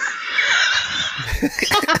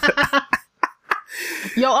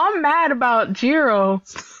 Yo, I'm mad about Jiro.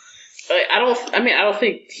 I don't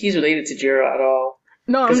think he's related to Jiro at all.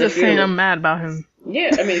 No, I'm just saying I'm mad about him. Yeah,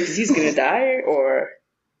 I mean, because he's gonna die, or...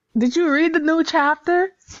 Did you read the new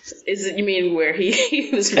chapter? Is it, you mean where he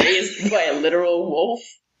was raised by a literal wolf?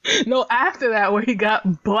 No, after that, where he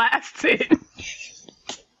got blasted.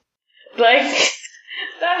 Like,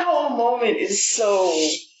 that whole moment is so...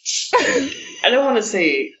 I do want to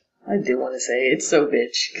say it's so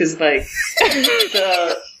bitch, because, like,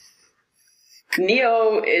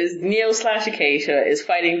 Neo/Acacia is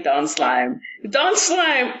fighting Don Slime. Don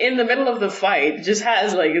Slime, in the middle of the fight, just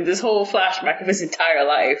has, like, this whole flashback of his entire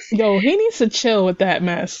life. Yo, he needs to chill with that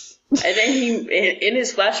mess. And then in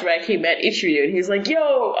his flashback, he met Ichiryu, and he's like,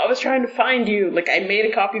 yo, I was trying to find you. Like, I made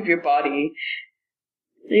a copy of your body.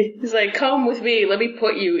 He's like, come with me, let me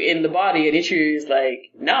put you in the body. And Ichiryu's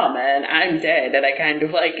like, nah, man, I'm dead, and I kind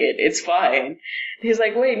of like it. It's fine. He's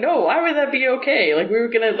like, wait, no, why would that be okay? Like, we were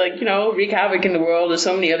gonna, like, you know, wreak havoc in the world. There's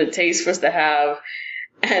so many other tastes for us to have.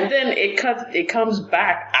 And then it comes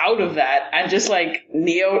back out of that, and just, like,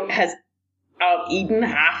 Neo has out-eaten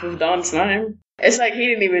half of Don Slime. It's like he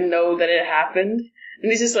didn't even know that it happened.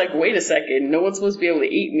 And he's just like, wait a second, no one's supposed to be able to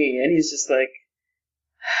eat me. And he's just like,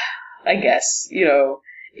 I guess, you know,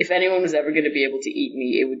 if anyone was ever going to be able to eat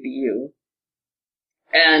me, it would be you.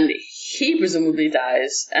 And he presumably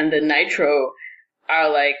dies, and the Nitro are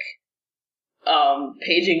like,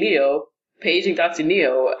 paging Dr.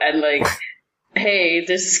 Neo, and like, hey,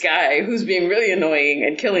 there's this guy who's being really annoying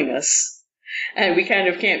and killing us, and we kind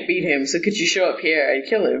of can't beat him, so could you show up here and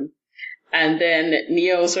kill him? And then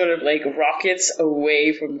Neo sort of like rockets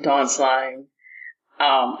away from Don Slime,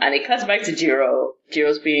 and it cuts back to Jiro.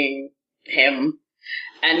 Jiro's being him.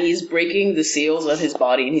 And he's breaking the seals on his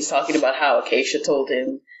body, and he's talking about how Acacia told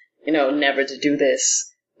him, you know, never to do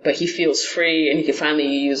this. But he feels free, and he can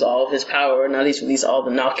finally use all of his power, and now he's released all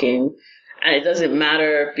the knocking. And it doesn't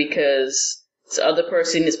matter, because this other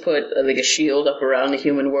person has put, like, a shield up around the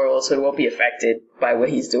human world, so it won't be affected by what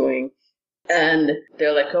he's doing. And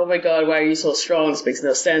they're like, oh my god, why are you so strong? This makes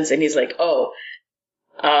no sense. And he's like,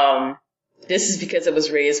 this is because I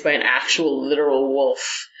was raised by an actual literal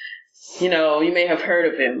wolf. You know, you may have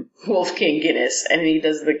heard of him, Wolf King Guinness, and he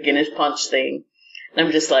does the Guinness punch thing. And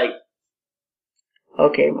I'm just like,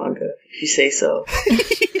 okay, manga, if you say so.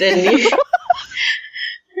 Then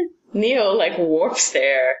Neo, like, warps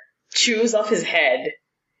there, chews off his head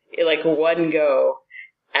in, like, one go,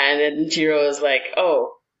 and then Jiro is like,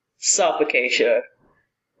 oh, sup, Acacia.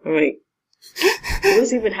 I'm like, what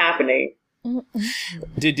is even happening?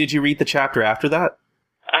 Did you read the chapter after that?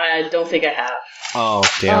 I don't think I have. Oh,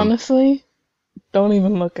 damn. Honestly, don't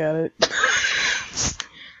even look at it.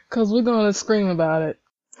 Because we're going to scream about it.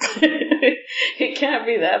 It can't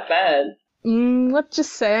be that bad. What you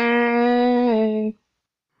say?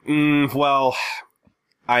 Well,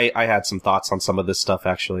 I had some thoughts on some of this stuff,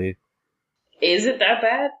 actually. Is it that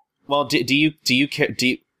bad? Well, do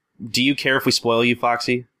you care if we spoil you,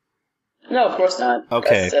 Foxy? No, of course not.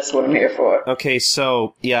 Okay. That's what I'm here for. Okay,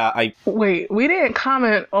 so, yeah, Wait, we didn't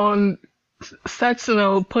comment on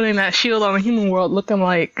Setsuno putting that shield on the human world looking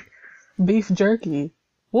like beef jerky.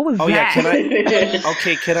 What was that?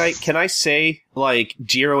 Yeah, can I say, like,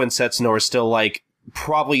 Jiro and Setsuno are still, like,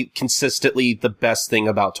 probably consistently the best thing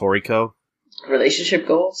about Toriko? Relationship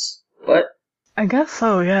goals? What? I guess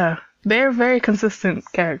so, yeah. They're very consistent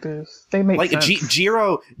characters. They make Like sense.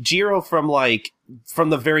 Jiro from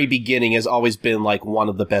the very beginning has always been like one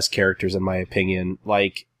of the best characters in my opinion.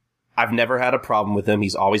 Like I've never had a problem with him.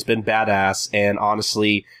 He's always been badass, and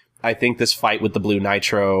honestly, I think this fight with the Blue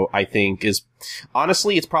Nitro, I think is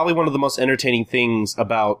honestly it's probably one of the most entertaining things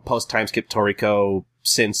about post time skip Toriko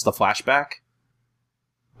since the flashback.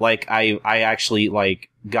 Like I actually like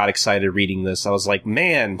got excited reading this. I was like,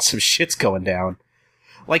 man, some shit's going down.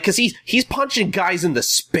 Like, cause he's punching guys into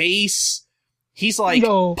space. He's like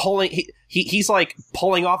he's like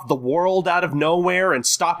pulling off the world out of nowhere and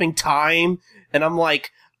stopping time. And I'm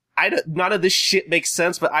like, none of this shit makes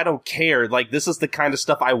sense, but I don't care. Like, this is the kind of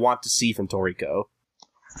stuff I want to see from Toriko.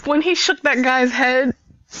 When he shook that guy's head,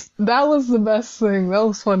 that was the best thing. That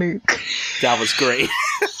was funny. That was great.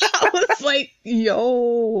 I was like,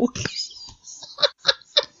 yo.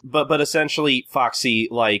 But essentially, Foxy,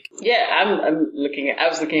 like... Yeah, I was looking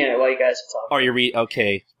at it while you guys were talking. Oh, you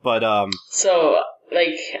okay. But, So,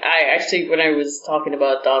 like, I actually, when I was talking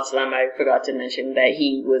about Dawn Slime, I forgot to mention that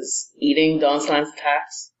he was eating Dawn Slime's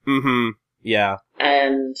attacks. Mm-hmm. Yeah.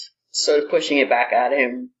 And sort of pushing it back at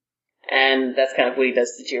him. And that's kind of what he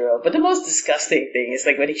does to Jiro. But the most disgusting thing is,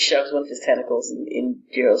 like, when he shoves one of his tentacles in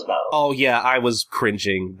Jiro's mouth. Oh, yeah, I was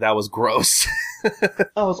cringing. That was gross. That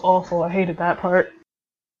was awful. I hated that part.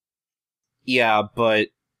 Yeah, but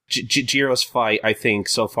Jiro's fight, I think,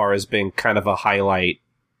 so far has been kind of a highlight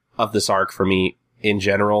of this arc for me in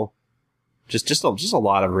general. Just a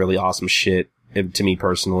lot of really awesome shit to me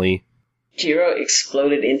personally. Jiro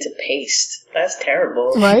exploded into paste. That's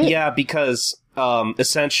terrible. Right? Yeah, because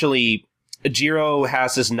essentially Jiro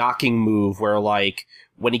has this knocking move where, like,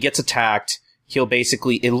 when he gets attacked, he'll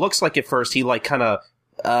basically, it looks like at first he like kind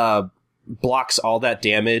of blocks all that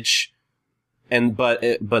damage.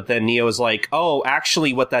 But then Neo is like, oh,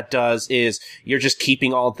 actually what that does is you're just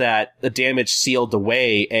keeping all the damage sealed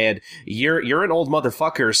away, and you're an old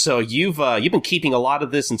motherfucker, so you've been keeping a lot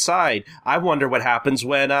of this inside. I wonder what happens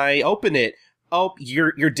when I open it. Oh,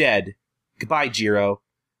 you're dead. Goodbye, Jiro.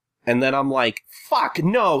 And then I'm like, fuck,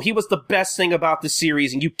 no, he was the best thing about the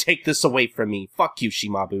series, and you take this away from me. Fuck you,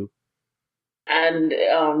 Shimabu. And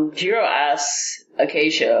Jiro asks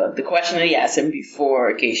Acacia the question that he asked him before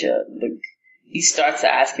Acacia, he starts to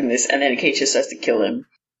ask him this, and then Acacia starts to kill him.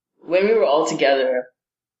 When we were all together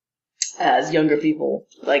as younger people,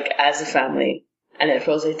 like as a family, and then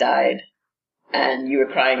Froze died, and you were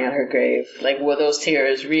crying at her grave, like, were those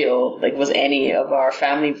tears real? Like, was any of our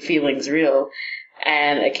family feelings real?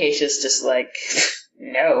 And Acacia's just like,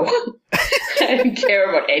 no. I don't care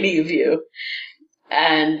about any of you.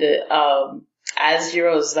 And as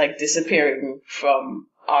Jiro's like disappearing from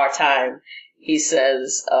our time, he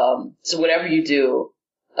says, so whatever you do,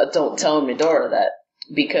 don't tell Midora that,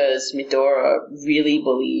 because Midora really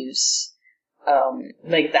believes,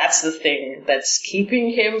 like, that's the thing that's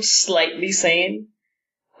keeping him slightly sane.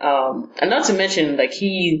 And not to mention, like,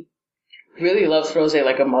 he really loves Rose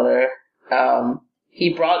like a mother.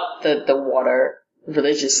 He brought the water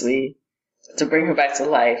religiously to bring her back to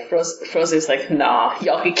life. Rose is like, nah,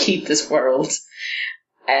 y'all can keep this world.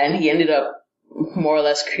 And he ended up more or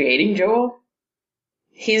less creating Joel.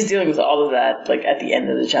 He's dealing with all of that, like, at the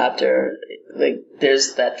end of the chapter. Like,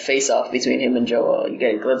 there's that face-off between him and Joel. You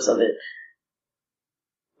get a glimpse of it.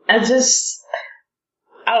 I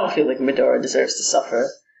don't feel like Midora deserves to suffer.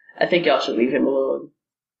 I think y'all should leave him alone.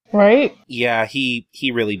 Right? Yeah, he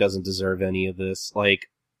really doesn't deserve any of this. Like,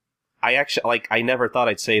 I never thought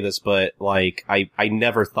I'd say this, but, like, I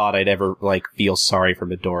never thought I'd ever, like, feel sorry for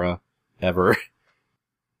Midora. Ever.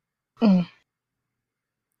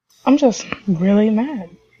 I'm just really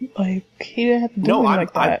mad. Like, he didn't have to do anything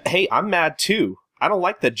like that. Hey, I'm mad too. I don't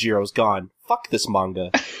like that Jiro's gone. Fuck this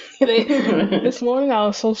manga. This morning I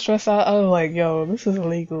was so stressed out. I was like, yo, this is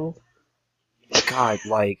illegal. God,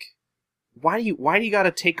 like, why do you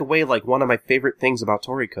gotta take away, like, one of my favorite things about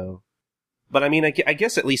Toriko? But I mean, I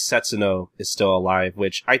guess at least Setsuno is still alive,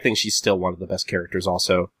 which I think she's still one of the best characters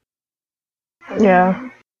also. Yeah.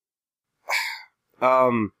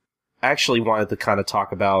 I actually wanted to kind of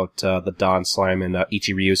talk about the Dawn Slime and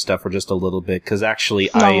Ichiryu stuff for just a little bit, because actually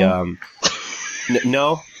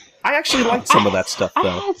no, I actually liked some of that stuff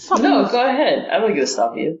though. No, go ahead. I'm not gonna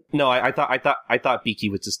stop you. No, I thought Beaky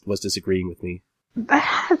was disagreeing with me. I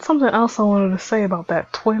had something else I wanted to say about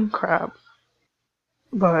that twin crab,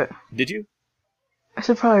 but did you? I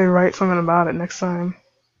should probably write something about it next time.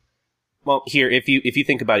 Well, here, if you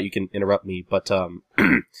think about it, you can interrupt me, but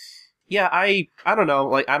yeah, I don't know.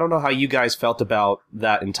 Like, I don't know how you guys felt about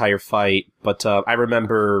that entire fight, but I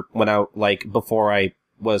remember when before I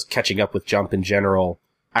was catching up with Jump in general,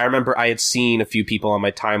 I remember I had seen a few people on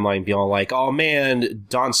my timeline being like, oh man,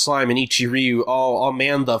 Don Slime and Ichiryu, oh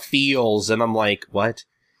man, the feels. And I'm like, what?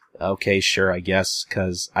 Okay, sure, I guess,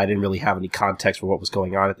 because I didn't really have any context for what was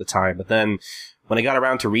going on at the time. But then, when I got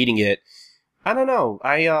around to reading it, I don't know,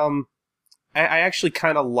 I actually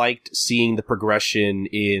kind of liked seeing the progression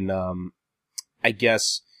in, I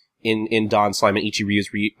guess, in Don Slime and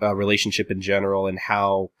Ichiryu's relationship in general, and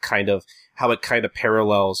how it kind of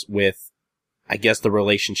parallels with, I guess, the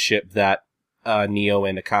relationship that Neo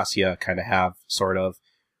and Acacia kind of have, sort of,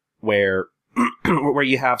 where where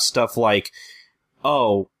you have stuff like,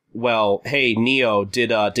 oh, well, hey, Neo,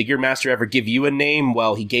 did your master ever give you a name?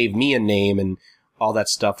 Well, he gave me a name, and all that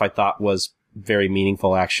stuff I thought was very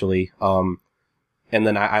meaningful, actually. And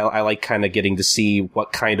then I like kind of getting to see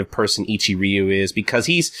what kind of person Ichiryu is, because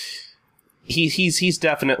he's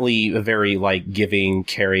definitely a very, like, giving,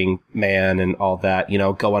 caring man and all that, you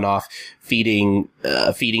know, going off, feeding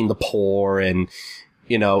the poor, and,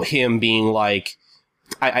 you know, him being like,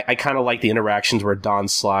 I kind of like the interactions where Don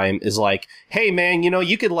Slime is like, hey man, you know,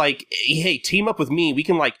 you could, like, hey, team up with me, we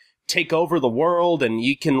can, like, take over the world, and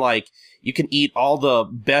you can eat all the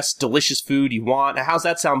best delicious food you want. How's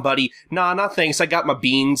that sound, buddy? Nah, thanks, I got my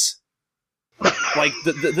beans. Like,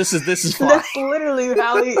 this is fine. That's literally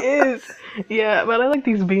how he is. Yeah, but I like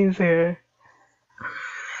these beans here.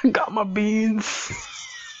 Got my beans.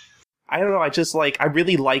 I don't know, I just, like, I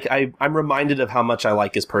really like, I'm reminded of how much I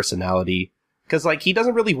like his personality. Because, like, he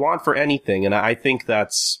doesn't really want for anything, and I think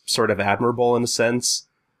that's sort of admirable in a sense.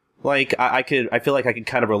 Like, I feel like I could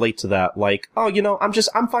kind of relate to that. Like, oh, you know, I'm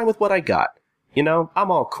fine with what I got. You know, I'm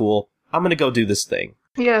all cool. I'm gonna go do this thing.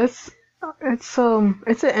 Yeah, it's an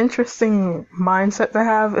interesting mindset to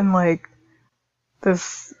have in, like, the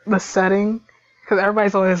setting. Because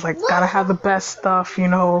everybody's always like, gotta have the best stuff, you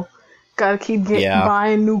know, gotta keep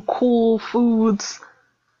buying new cool foods.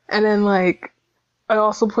 And then, like, it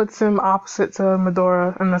also puts him opposite to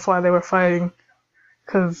Midora, and that's why they were fighting.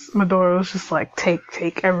 Because Midora was just like,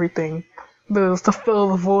 take everything. But it was to fill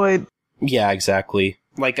the void. Yeah, exactly.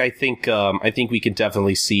 Like, I think we can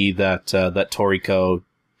definitely see that Toriko,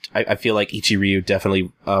 I feel like Ichiryu definitely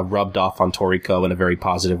rubbed off on Toriko in a very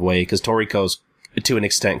positive way, because Toriko's, to an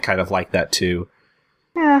extent, kind of like that too.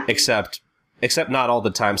 Yeah. Except not all the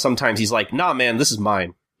time. Sometimes he's like, nah man, this is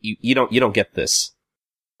mine. You don't get this.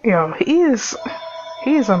 Yo, he's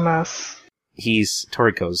a mess.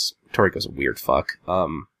 Toriko's a weird fuck.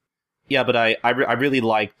 Yeah, but I really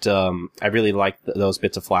liked those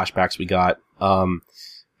bits of flashbacks we got.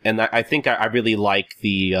 And I think I really like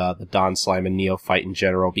the Don Slime and Neo fight in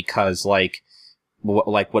general, because like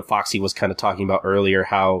what Foxy was kind of talking about earlier,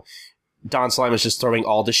 how Don Slime is just throwing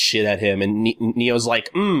all this shit at him, and Neo's like,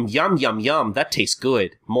 yum, yum, yum, that tastes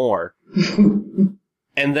good, more.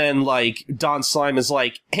 And then, like, Don Slime is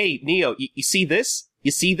like, hey, Neo, you see this?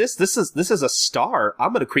 You see this? This is a star.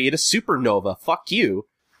 I'm gonna create a supernova. Fuck you.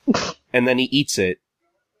 And then he eats it.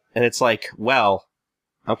 And it's like, well,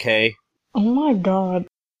 okay. Oh my god.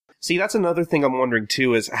 See, that's another thing I'm wondering,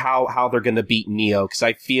 too, is how they're gonna beat Neo, because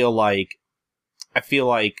I feel like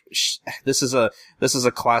this is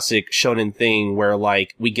a classic shonen thing where,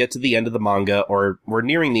 like, we get to the end of the manga, or we're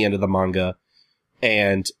nearing the end of the manga,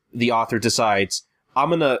 and the author decides, I'm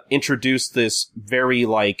gonna introduce this very,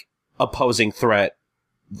 like, opposing threat,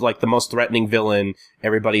 like the most threatening villain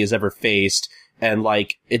everybody has ever faced, and,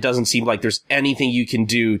 like, it doesn't seem like there's anything you can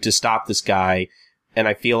do to stop this guy, and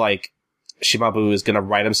I feel like Shimabu is gonna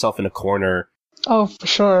write himself in a corner. Oh, for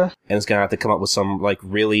sure. And is gonna have to come up with some, like,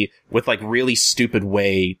 really stupid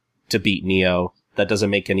way to beat Neo that doesn't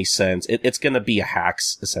make any sense. It's gonna be a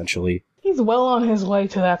hacks, essentially. He's well on his way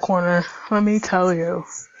to that corner, let me tell you.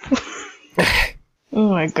 Oh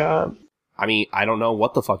my god. I mean, I don't know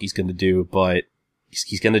what the fuck he's gonna do, but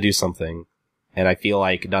he's gonna do something. And I feel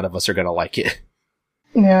like none of us are gonna like it.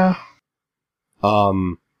 Yeah.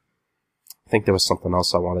 I think there was something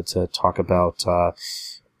else I wanted to talk about. I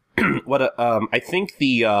think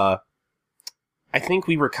we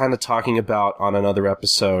were kind of talking about on another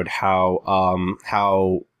episode how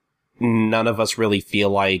none of us really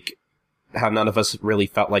felt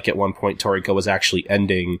like at one point Toriko was actually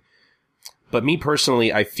ending. But me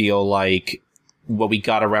personally, I feel like when we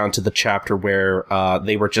got around to the chapter where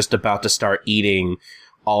they were just about to start eating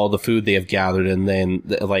all the food they have gathered, and then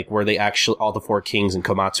where they actually, all the four kings and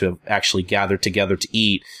Komatsu have actually gathered together to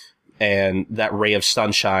eat, and that ray of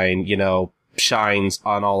sunshine, you know, shines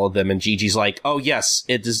on all of them, and Gigi's like, oh yes,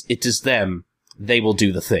 it is them. They will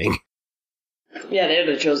do the thing. Yeah, they're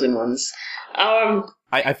the chosen ones.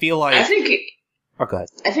 I feel like... Oh, go ahead.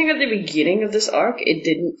 I think at the beginning of this arc, it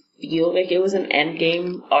didn't feel like it was an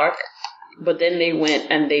endgame arc, but then they went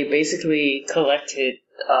and they basically collected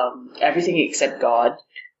everything except God,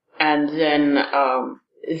 and then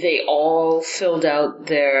they all filled out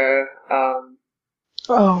their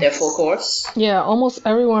full course. Yeah, almost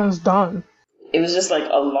everyone's done. It was just like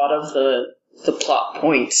a lot of the plot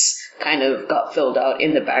points kind of got filled out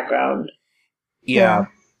in the background. Yeah.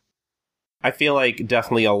 I feel like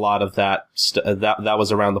definitely a lot of that that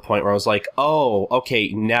was around the point where I was like, oh,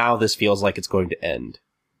 okay, now this feels like it's going to end.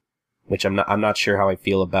 Which I'm not sure how I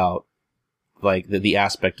feel about like the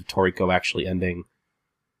aspect of Toriko actually ending.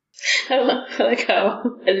 I like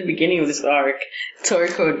how at the beginning of this arc,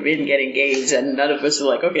 Toriko and Rin get engaged, and none of us were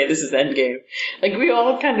like, okay, this is Endgame. Like, we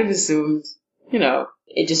all kind of assumed,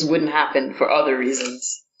 it just wouldn't happen for other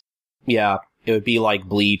reasons. Yeah, it would be like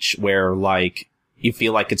Bleach, where like you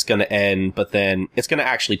feel like it's going to end, but then it's going to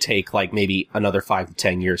actually take like maybe another 5 to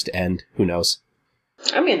 10 years to end. Who knows?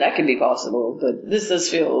 I mean, that could be possible, but this does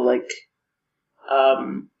feel like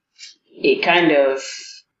it kind of,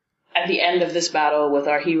 at the end of this battle with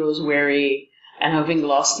our heroes weary and having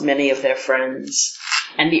lost many of their friends,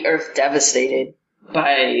 and the Earth devastated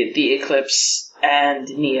by the eclipse and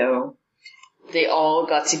Neo, they all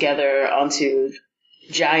got together onto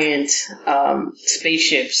giant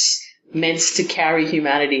spaceships meant to carry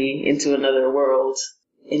humanity into another world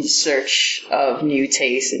in search of new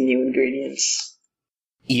tastes and new ingredients.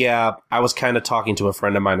 Yeah, I was kind of talking to a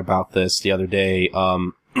friend of mine about this the other day,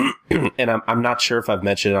 and I'm not sure if I've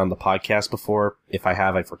mentioned it on the podcast before. If I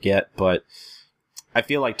have, I forget, but I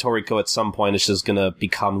feel like Toriko at some point is just going to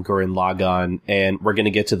become Gurren Lagann, and we're going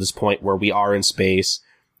to get to this point where we are in space,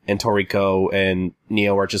 and Toriko and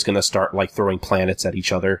Neo are just going to start like throwing planets at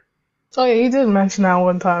each other. Oh yeah, you did mention that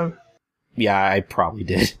one time. Yeah, I probably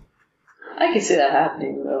did. I can see that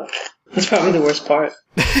happening, though. That's probably the worst part.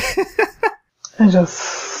 I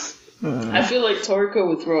just... I feel like Toriko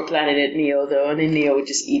would throw a planet at Neo, though, and then Neo would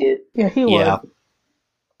just eat it. Yeah, he would. Yeah.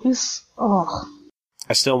 He's... Oh.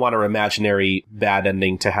 I still want our imaginary bad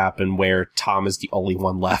ending to happen where Tom is the only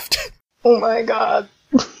one left. Oh my god.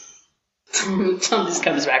 Tom just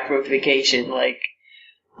comes back from vacation, like,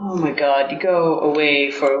 oh my god, you go away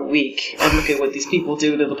for a week and look at what these people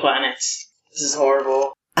do to the planets. This is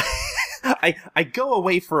horrible. I go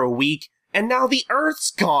away for a week, and now the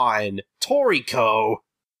Earth's gone! Toriko!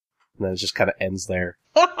 And then it just kind of ends there.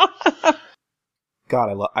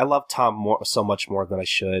 God, I love Tom so much more than I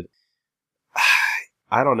should.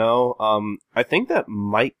 I don't know. I think that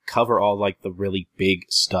might cover all, like, the really big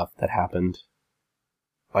stuff that happened.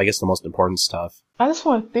 I guess the most important stuff. I just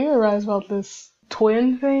want to theorize about this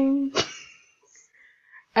twin thing.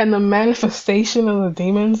 And the manifestation of the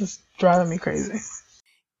demons is driving me crazy.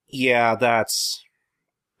 Yeah, that's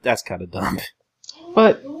kind of dumb.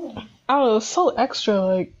 But, I don't know, it's so extra,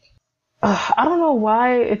 like, I don't know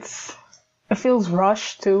why it feels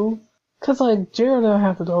rushed, too. Because, like, Jiro didn't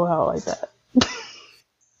have to go out like that.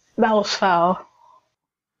 That was foul.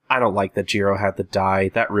 I don't like that Jiro had to die.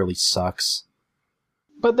 That really sucks.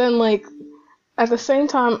 But then, like, at the same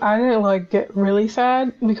time, I didn't, like, get really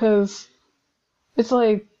sad, because it's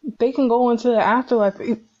like, they can go into the afterlife.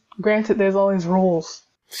 Granted, there's all these rules.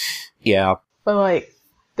 Yeah. But, like,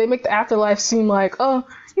 they make the afterlife seem like, oh,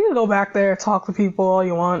 you can go back there, talk to people all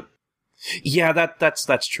you want. Yeah,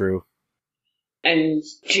 that's true. And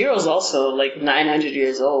Jiro's also, like, 900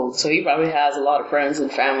 years old, so he probably has a lot of friends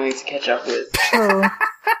and family to catch up with. True.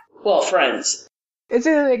 Well, friends. It's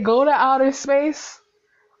either they go to outer space,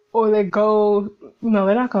 or they go... No,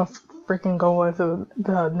 they're not gonna freaking go into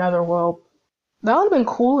the netherworld. That would've been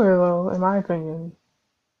cooler, though, in my opinion.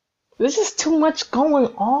 There's just too much going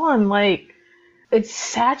on, like... It's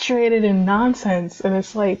saturated in nonsense, and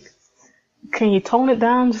it's like... Can you tone it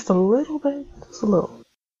down just a little bit? Just a little.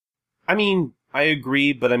 I mean, I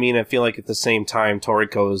agree, but I mean, I feel like at the same time,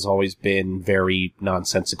 Toriko has always been very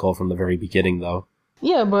nonsensical from the very beginning, though.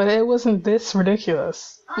 Yeah, but it wasn't this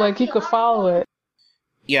ridiculous. Like, you could follow it.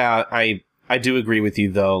 Yeah, I do agree with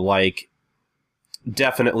you, though. Like,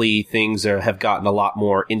 definitely things have gotten a lot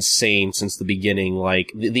more insane since the beginning.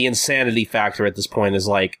 Like, the insanity factor at this point is,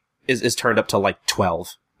 like, is turned up to, like,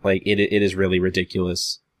 12. Like, it is really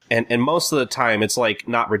ridiculous. And most of the time, it's, like,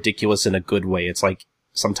 not ridiculous in a good way. It's, like,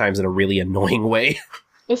 sometimes in a really annoying way.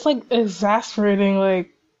 It's, like, exasperating, like,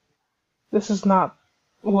 this is not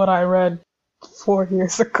what I read 4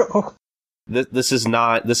 years ago. This is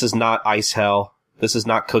not Ice Hell. This is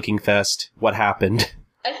not Cooking Fest. What happened?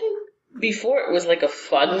 I think before it was, like, a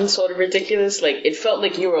fun sort of ridiculous. Like, it felt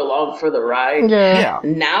like you were along for the ride. Yeah.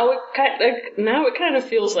 Now it kind of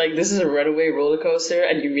feels like this is a runaway roller coaster,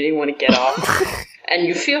 and you really want to get off. And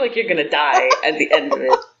you feel like you're gonna die at the end of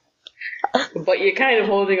it. but you're kind of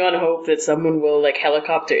holding on hope that someone will like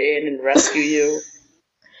helicopter in and rescue you.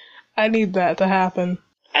 I need that to happen.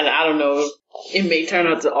 And I don't know, it may turn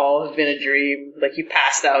out to all have been a dream. Like you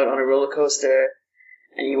passed out on a roller coaster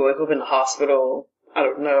and you woke up in the hospital. I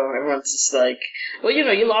don't know. Everyone's just like, well, you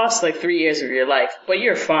know, you lost like 3 years of your life, but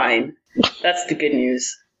you're fine. That's the good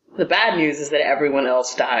news. The bad news is that everyone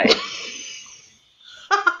else died.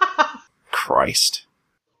 Christ.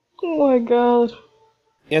 Oh my god.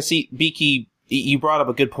 Yeah, see, Beaky, you brought up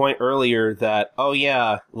a good point earlier that, oh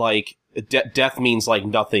yeah, like, death means like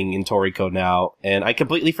nothing in Toriko now, and I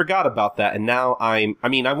completely forgot about that, and now I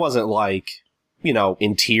wasn't like, you know,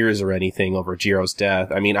 in tears or anything over Jiro's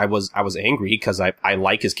death. I mean, I was angry because I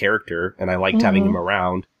like his character, and I liked having him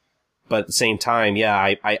around, but at the same time,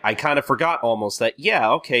 yeah, I kind of forgot almost that, yeah,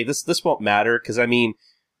 okay, this won't matter, because I mean,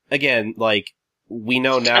 again, like, we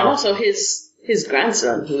know now... And also his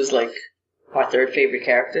grandson, who's like our third favorite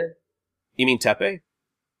character. You mean Teppei?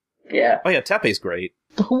 Yeah. Oh yeah, Teppei's great.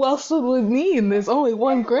 Who else would we mean? There's only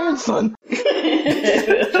one grandson.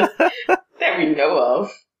 That we know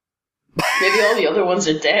of. Maybe all the other ones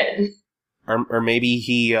are dead. Or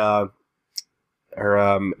maybe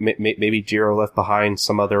maybe Jiro left behind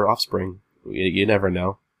some other offspring. You never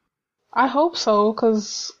know. I hope so,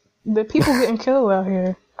 because the people getting killed out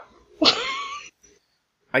here.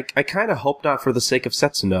 I kind of hope not for the sake of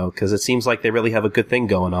Setsuno, because it seems like they really have a good thing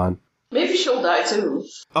going on. Maybe she'll die too.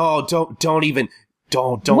 Oh, don't even.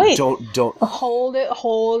 Don't. Wait. Don't. Hold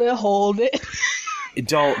it.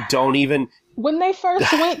 Don't even. When they first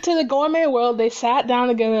went to the Gourmet World, they sat down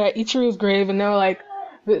together at Ichiru's grave, and they were like,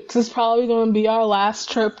 this is probably going to be our last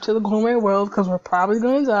trip to the Gourmet World, because we're probably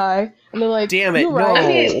going to die. And they're like, damn it, you're right. no. I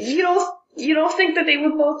mean, you don't think that they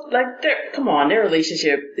would both, like, come on, their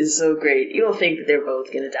relationship is so great. You don't think that they're both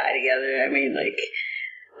going to die together. I mean,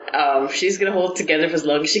 like, she's going to hold together for as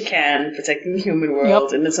long as she can, protecting the human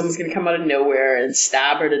world, and then someone's going to come out of nowhere and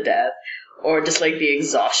stab her to death. Or just, like, the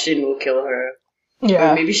exhaustion will kill her.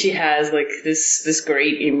 Yeah. Or maybe she has, like, this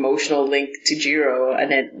great emotional link to Jiro, and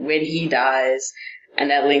then when he dies,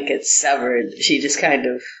 and that link gets severed, she just kind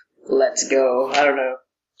of lets go. I don't know.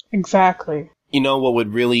 Exactly. You know what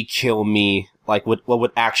would really kill me, like what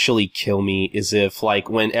would actually kill me is if, like,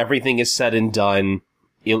 when everything is said and done,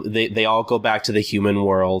 they all go back to the human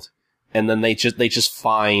world, and then they just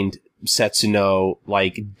find Setsuno,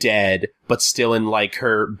 like, dead, but still in, like,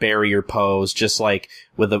 her barrier pose, just, like,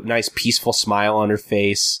 with a nice peaceful smile on her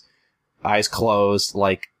face, eyes closed,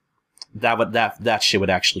 like, that shit would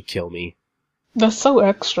actually kill me. That's so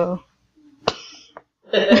extra.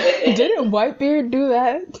 Didn't Whitebeard do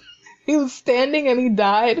that? He was standing and he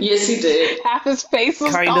died. Yes, he did. Half his face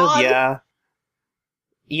was kind gone. of, yeah.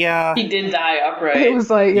 Yeah. He did die upright. It was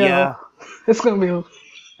like, yeah. it's gonna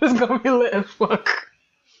be lit as fuck.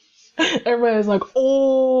 Everybody's like,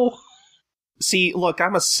 oh. See, look,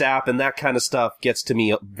 I'm a sap, and that kind of stuff gets to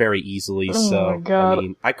me very easily. Oh so my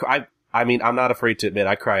God. I mean, I'm not afraid to admit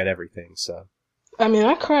I cry at everything. So. I mean,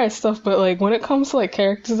 I cry at stuff, but like when it comes to like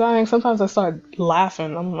character design, sometimes I start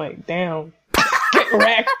laughing. I'm like, damn, get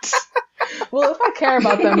wrecked. Well, if I care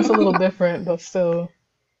about them, it's a little different, but still.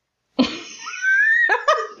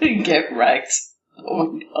 Get wrecked.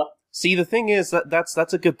 Oh my god. See, the thing is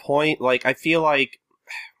that's a good point. Like, I feel like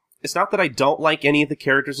it's not that I don't like any of the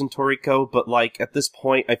characters in Toriko, but like at this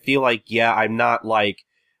point, I feel like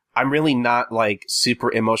I'm really not like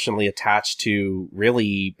super emotionally attached to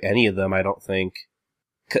really any of them. I don't think,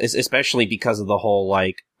 especially because of the whole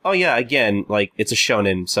like, oh yeah, again, like it's a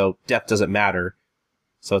shonen, so death doesn't matter.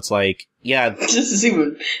 So it's like, yeah. This is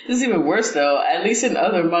even worse though. At least in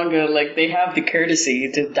other manga, like they have the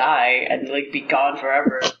courtesy to die and like be gone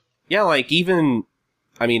forever. Yeah, like even,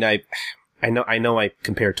 I mean, I know I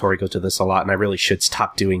compare Toriko to this a lot, and I really should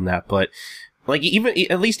stop doing that. But like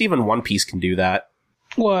at least One Piece can do that.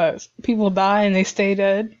 What? People die and they stay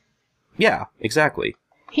dead? Yeah, exactly.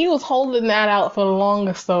 He was holding that out for the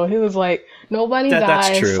longest though. He was like, nobody dies.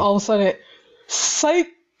 That's true. All of a sudden, psych.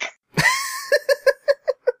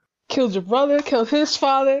 Killed your brother, killed his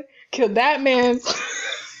father, killed that man.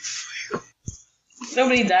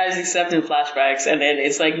 Nobody dies except in flashbacks, and then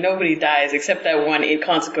it's like nobody dies except that one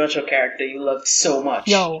inconsequential character you loved so much.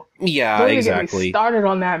 Yo. Yeah, don't exactly. Get me started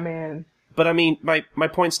on that man. But I mean, my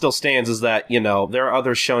point still stands is that, you know, there are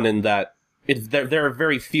other shonen that, there are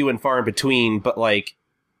very few and far in between, but like,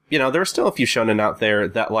 you know, there are still a few shonen out there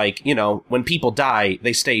that like, you know, when people die,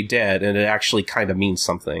 they stay dead, and it actually kind of means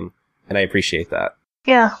something. And I appreciate that.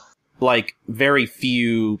 Yeah. Like, very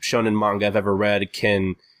few shonen manga I've ever read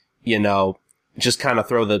can, you know, just kind of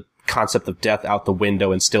throw the concept of death out the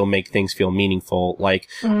window and still make things feel meaningful. Like,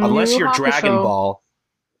 unless you're Dragon Ball.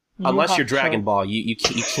 unless you're Dragon Ball, you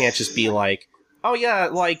can't just be like, oh yeah,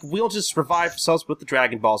 like, we'll just revive ourselves with the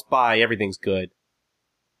Dragon Balls, bye, everything's good.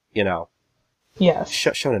 You know. Yes.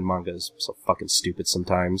 Shonen manga is so fucking stupid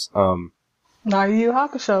sometimes. Not Yu Yu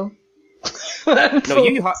Hakusho. No,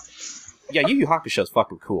 Yu Yu Hakusho is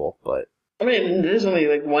fucking cool, but... I mean, there's only,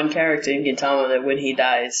 like, one character in Gintama that when he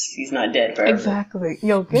dies, he's not dead forever. Exactly.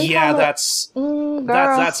 Yo, Gintama... Yeah,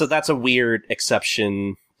 that's a weird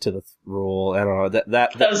exception to the rule. I don't know,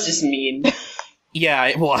 that was just mean. Yeah,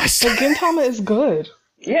 it was. But Gintama is good.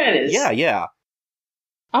 Yeah, it is. Yeah.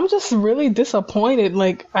 I'm just really disappointed.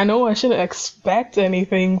 Like, I know I shouldn't expect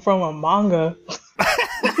anything from a manga.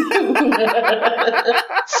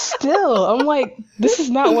 Still, I'm like, this is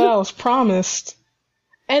not what I was promised.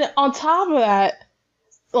 And on top of that,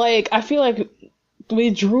 like, I feel like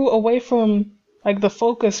we drew away from, like, the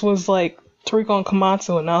focus was, like, Toriko and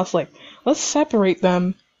Komatsu, and now it's like, let's separate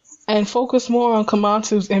them and focus more on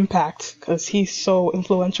Komatsu's impact, because he's so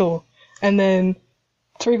influential. And then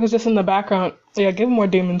Toriko's just in the background. Yeah, give him more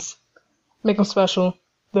demons. Make him special.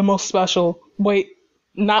 The most special. Wait,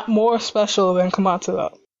 not more special than Komatsu,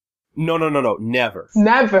 though. No, never.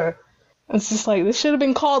 Never. It's just like, this should have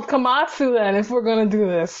been called Komatsu then, if we're gonna do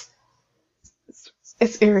this.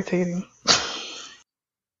 It's irritating.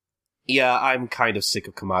 Yeah, I'm kind of sick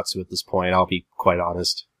of Komatsu at this point, I'll be quite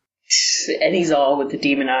honest. And he's all with the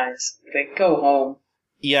demon eyes. Like, go home.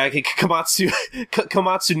 Yeah,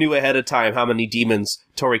 Komatsu knew ahead of time how many demons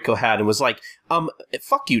Toriko had and was like,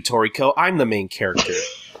 fuck you, Toriko, I'm the main character.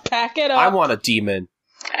 Pack it up. I want a demon.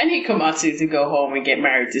 I need Komatsu to go home and get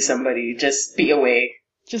married to somebody. Just be away.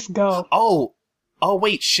 Just go. Oh,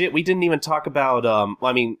 wait, shit, we didn't even talk about,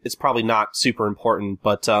 I mean, it's probably not super important,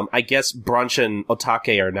 but, I guess brunch and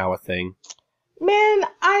otake are now a thing. Man,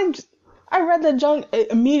 I read that junk,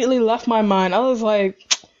 it immediately left my mind. I was like,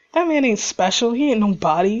 that man ain't special, he ain't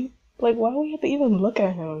nobody. Like, why do we have to even look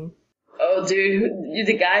at him? Oh, dude,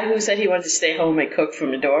 the guy who said he wanted to stay home and cook for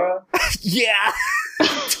Midora? Yeah!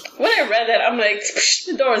 When I read that, I'm like,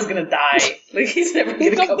 Midora's gonna die. Like, he's never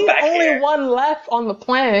gonna come back here. He's the only one left on the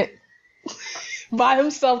planet. By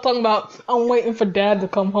himself, talking about, I'm waiting for Dad to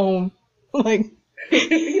come home. Like...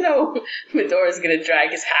 You know, Midora's gonna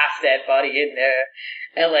drag his half-dead body in there.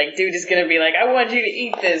 And, like, dude is gonna be like, I want you to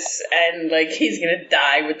eat this. And, like, he's gonna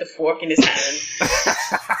die with the fork in his hand.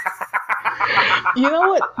 You know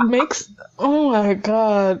what makes... Oh, my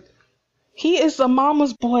God. He is a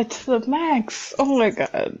mama's boy to the max. Oh, my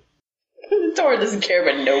God. Midora doesn't care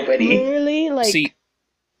about nobody. Really? Like... See...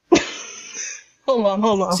 Hold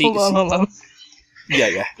on.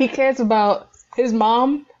 Yeah. He cares about his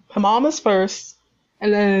mom. Her mom is first.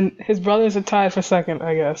 And then his brothers are tied for second,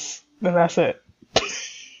 I guess. Then that's it.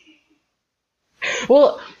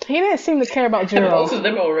 Well, he didn't seem to care about Jiro. Both of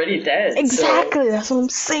them are already dead. Exactly, so. That's what I'm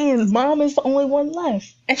saying. Mom is the only one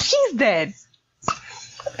left. And she's dead.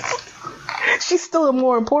 She's still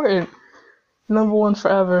more important. Number one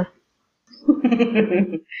forever.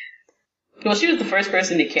 Well, she was the first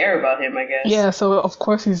person to care about him, I guess. Yeah, so of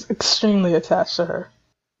course he's extremely attached to her.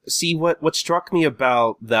 See, what struck me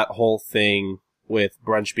about that whole thing with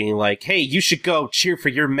Brunch being like, hey, you should go cheer for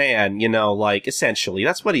your man, you know, like, essentially.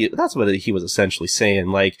 That's what he was essentially saying.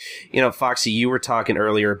 Like, you know, Foxy, you were talking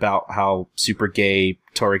earlier about how super gay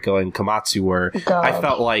Toriko and Komatsu were. God. I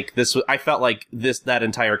felt like that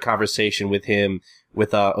entire conversation with him,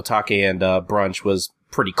 with Otake and Brunch was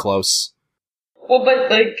pretty close. Well,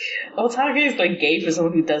 but, like, Otake is, like, gay for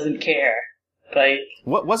someone who doesn't care. Like...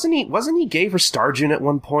 What, wasn't he gay for Starjun at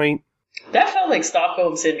one point? That felt like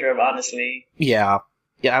Stockholm Syndrome, honestly. Yeah,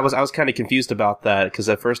 I was kind of confused about that, because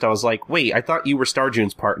at first I was like, wait, I thought you were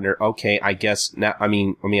Starjun's partner. Okay, I guess now, I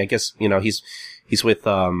mean, I guess, you know, he's with,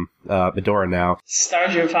 Midora now.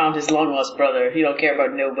 Starjun found his long-lost brother. He don't care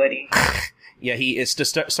about nobody. Yeah, he is,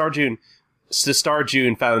 Starjun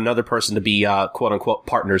found another person to be, quote-unquote,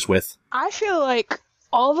 partners with. I feel like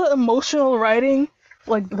all the emotional writing,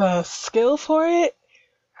 like, the skill for it,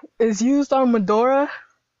 is used on Midora,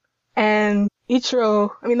 and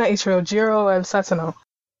Jiro and Setsuna.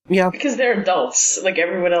 Yeah. Because they're adults. Like,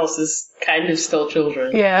 everyone else is kind of still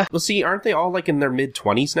children. Yeah. Well, see, aren't they all, like, in their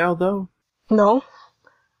mid-20s now, though? No.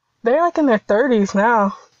 They're, like, in their 30s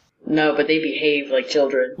now. No, but they behave like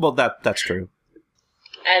children. Well, that's true.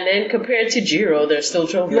 And then compared to Jiro, they're still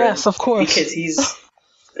children. Yes, of course. Because he's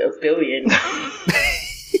a billion.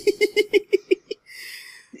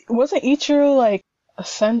 Wasn't Ichiro, like,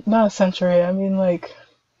 not a century, I mean, like...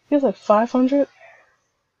 He was like 500?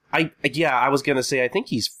 I was gonna say, I think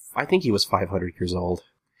he was 500 years old.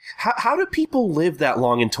 How do people live that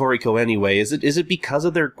long in Toriko anyway? Is it because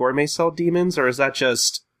of their gourmet cell demons, or is that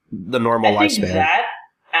just the normal lifespan? I think that,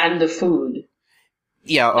 and the food.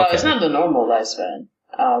 Yeah, okay. No, it's not the normal lifespan.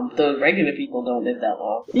 The regular people don't live that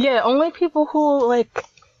long. Yeah, only people who, like,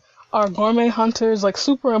 are gourmet hunters, like,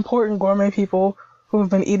 super important gourmet people who have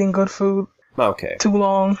been eating good food Okay. too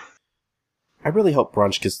long. I really hope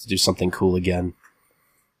Brunch gets to do something cool again.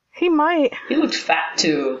 He might. He looked fat,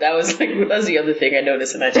 too. That was the other thing I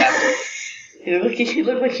noticed in that chapter. He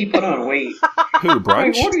looked like he put on weight. Who,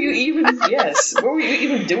 Brunch? What were you even... Yes, what were you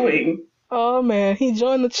even doing? Oh, man, he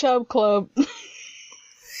joined the Chub Club.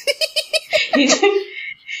 He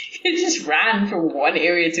just ran from one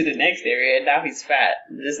area to the next area, and now he's fat.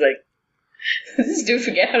 Just like, did this dude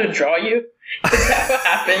forget how to draw you? Is that what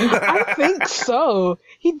happened? I think so.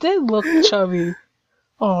 He did look chubby.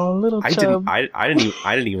 Oh, little chub. I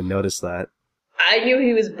didn't even notice that. I knew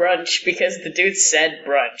he was Brunch because the dude said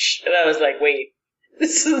Brunch, and I was like, wait,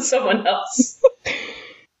 this is someone else.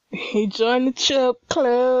 He joined the Chub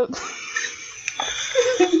Club.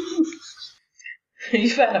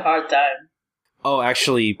 You've had a hard time. Oh,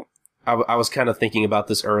 actually, I was kind of thinking about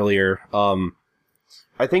this earlier.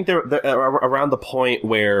 I think they're around the point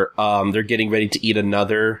where they're getting ready to eat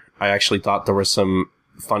another. I actually thought there were some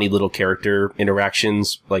funny little character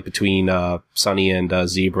interactions, like between Sunny and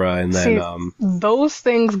Zebra, and then those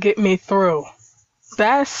things get me through.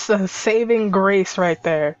 That's a saving grace right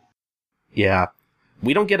there. Yeah,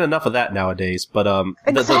 we don't get enough of that nowadays. But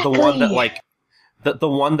Exactly. the one that like the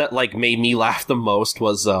one that like made me laugh the most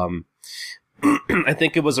was I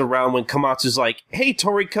think it was around when Komatsu's like, "Hey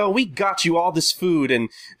Toriko, we got you all this food," and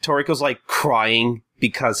Toriko's like crying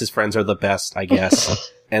because his friends are the best, I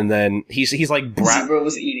guess. And then he's like Zebra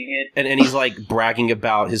was eating it, and he's like bragging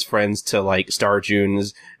about his friends to like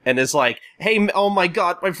Starjun, and it's like, "Hey, oh my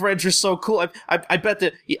god, my friends are so cool. I bet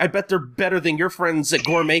they're better than your friends at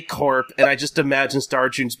Gourmet Corp." And I just imagine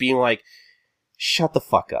Starjun's being like, "Shut the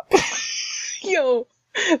fuck up." Yo,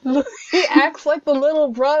 look, he acts like the little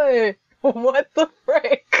brother. What the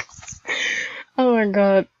frick? Oh my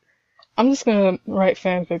god. I'm just gonna write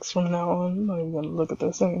fanfics from now on. I'm not even gonna look at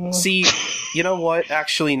this anymore. See, you know what?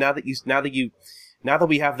 Actually, now that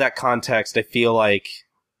we have that context, I feel like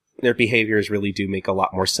their behaviors really do make a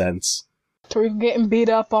lot more sense. Toriko getting beat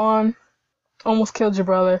up on. Almost killed your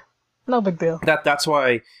brother. No big deal. That's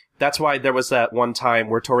why there was that one time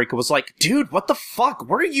where Toriko was like, "Dude, what the fuck?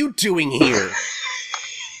 What are you doing here?"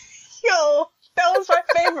 Yo, that was my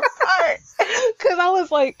favorite part. Cause I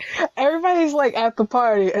was like, everybody's like at the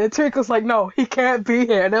party, and Toriko's like, "No, he can't be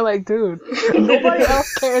here." And they're like, "Dude, nobody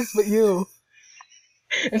else cares but you."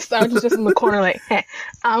 And Star's just in the corner like, "Hey,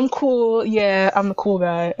 I'm cool. Yeah, I'm the cool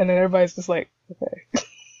guy." And then everybody's just like, "Okay,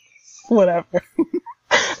 whatever."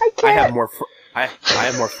 I can't. I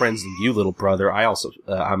have more friends than you, little brother. I also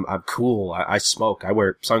I'm cool. I smoke. I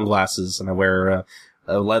wear sunglasses and I wear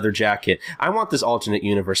a leather jacket. I want this alternate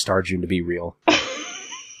universe Starjun to be real.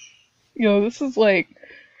 Yo, this is like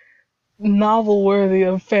novel worthy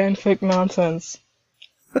of fanfic nonsense.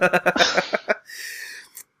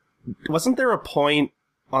 Wasn't there a point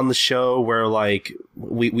on the show where like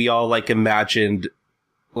we all like imagined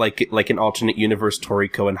like an alternate universe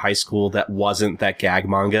Toriko in high school that wasn't that gag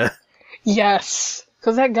manga? Yes,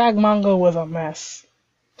 because that gag manga was a mess.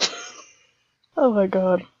 Oh my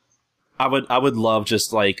god. I would love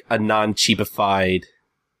just like a non-cheapified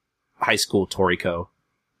high school Toriko.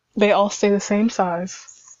 They all stay the same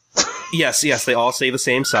size. Yes, they all stay the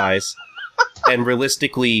same size. And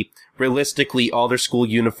realistically, all their school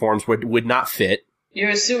uniforms would not fit.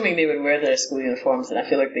 You're assuming they would wear their school uniforms, and I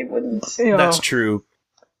feel like they wouldn't. You know, That's true.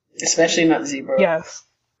 Especially not Zebra. yes.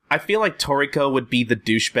 I feel like Toriko would be the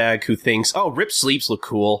douchebag who thinks, "Oh, ripped sleeves look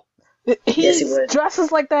cool." He Yes, he would.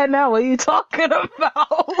 dresses like that now. What are you talking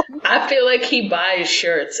about? I feel like he buys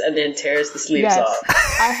shirts and then tears the sleeves Yes. off.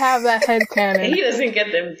 I have that headcanon. He doesn't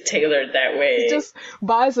get them tailored that way. He just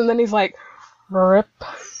buys and then he's like, rip.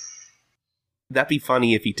 That'd be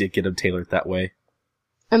funny if he did get them tailored that way.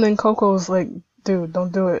 And then Coco's like, dude,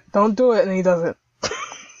 don't do it. Don't do it. And he does it.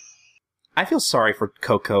 I feel sorry for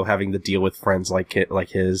Coco having to deal with friends like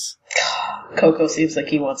his. Coco seems like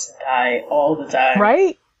he wants to die all the time.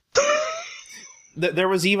 Right? There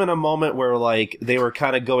was even a moment where like they were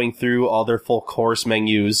kind of going through all their full course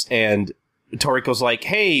menus, and Toriko's like,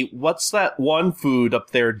 "Hey, what's that one food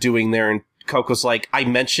up there doing there?" And Coco's like, "I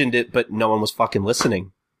mentioned it, but no one was fucking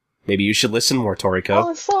listening. Maybe you should listen more, Toriko." I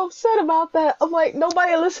was so upset about that. I'm like,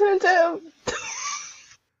 nobody listening to him.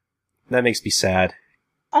 That makes me sad.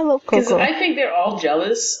 I love Because Coco. I think they're all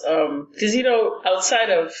jealous. Because, you know, outside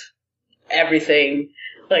of everything,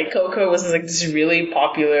 like, Coco was like this really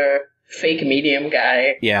popular fake medium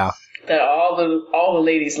guy Yeah. that all the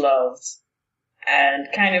ladies loved. And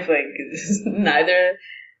kind of like, neither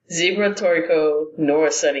Zebra, Toriko,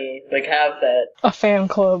 Nora, Sunny, like, have that A fan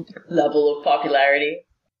club. level of popularity.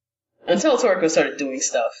 Until Toriko started doing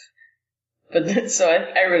stuff. But so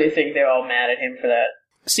I really think they're all mad at him for that.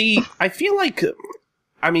 See, I feel like,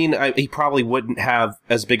 he probably wouldn't have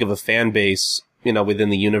as big of a fan base, within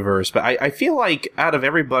the universe, but I feel like out of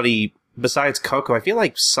everybody besides Coco, I feel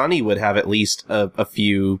like Sunny would have at least a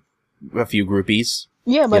few groupies.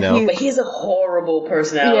 Yeah, but but he's a horrible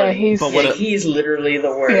personality. Yeah, he's literally the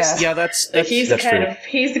worst. Yeah, that's he's that's true.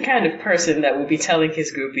 He's the kind of person that would be telling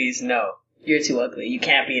his groupies, "No, you're too ugly. You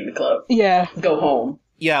can't be in the club. Yeah, go home."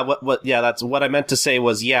 Yeah, that's what I meant to say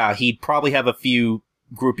was, he'd probably have a few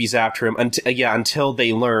groupies after him until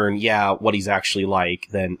they learn, what he's actually like.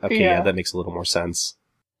 Then that makes a little more sense.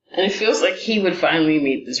 And it feels like he would finally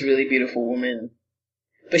meet this really beautiful woman,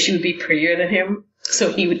 but she would be prettier than him,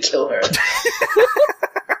 so he would kill her.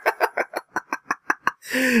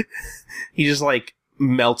 He just,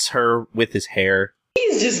 melts her with his hair.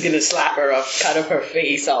 He's just gonna slap her up, cut up her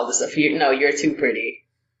face, all this stuff. You're too pretty.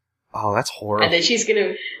 Oh, that's horrible. And then she's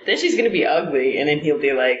gonna be ugly, and then he'll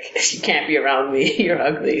be like, "She can't be around me. You're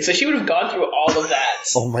ugly." So she would have gone through all of that.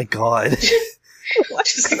 Oh my god.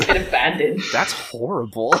 Just to get abandoned. That's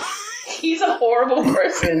horrible. He's a horrible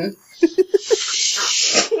person.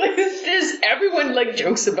 Everyone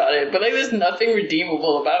jokes about it, but there's nothing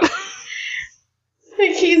redeemable about it.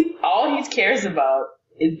 All he cares about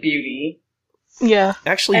is beauty. Yeah.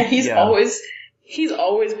 Actually, and he's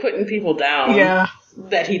always putting people down. Yeah.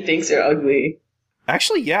 That he thinks are ugly.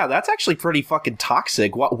 Actually, that's actually pretty fucking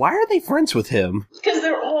toxic. Why are they friends with him? Because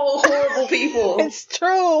they're all horrible people. It's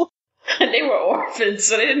true. And they were orphans,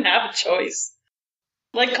 so they didn't have a choice.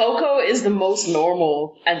 Coco is the most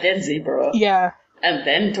normal, and then Zebra. Yeah. And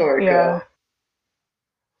then Toriko.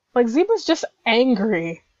 Yeah. Zebra's just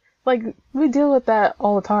angry. We deal with that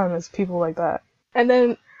all the time as people like that. And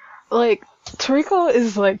then, Toriko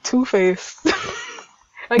is, two-faced.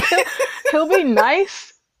 He'll be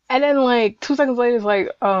nice, and then, 2 seconds later, it's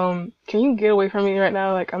can you get away from me right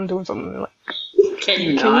now? I'm doing something. Can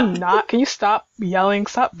you not? Can you stop yelling?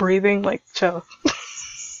 Stop breathing? Chill.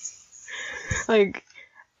 I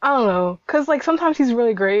don't know. Because, sometimes he's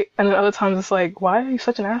really great, and then other times it's why are you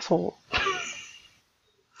such an asshole?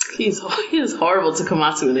 He was horrible to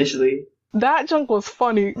Komatsu initially. That junk was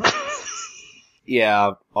funny.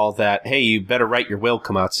 Yeah, all that. Hey, you better write your will,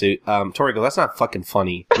 Komatsu. Toriko, that's not fucking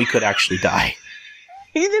funny. We could actually die.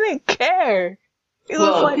 He didn't care. He was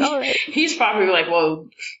alright. He's probably well,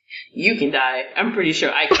 you can die. I'm pretty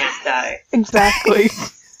sure I can't die. Exactly.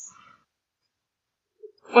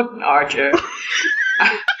 Fucking Archer.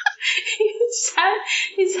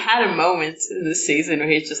 He's had a moment in this season where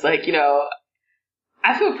he's just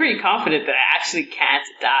I feel pretty confident that I actually can't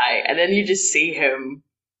die. And then you just see him,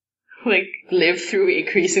 live through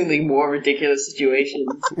increasingly more ridiculous situations.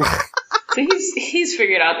 So he's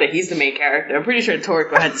figured out that he's the main character. I'm pretty sure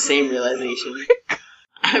Toriko had the same realization.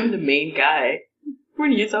 I'm the main guy. What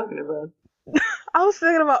are you talking about? I was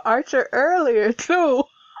thinking about Archer earlier, too.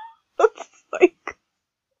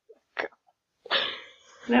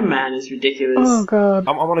 That man is ridiculous. Oh, God.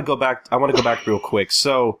 I want to go back. I want to go back real quick.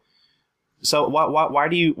 So why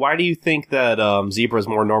do you think that Zebra is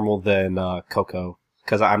more normal than Coco?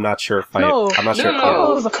 Because I'm not sure if I'm not sure.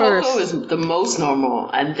 Coco was the first. Coco is the most normal,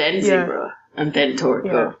 and then Zebra, and then Toriko.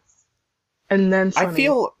 Yeah. And then Sunny.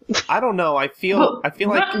 I don't know. I feel like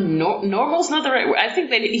normal's not the right word. I think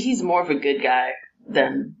that he's more of a good guy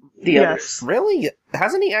than the others. Really?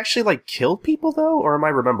 Hasn't he actually killed people though, or am I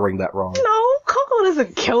remembering that wrong? No, Coco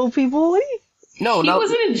doesn't kill people. He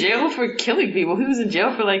wasn't in jail for killing people. He was in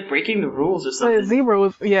jail for breaking the rules or something. Zebra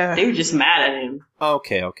was, They were just mad at him.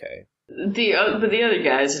 Okay. But the other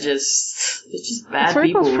guys are just bad Toriko's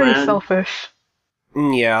people. Pretty man. selfish.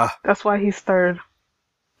 Yeah. That's why he's third.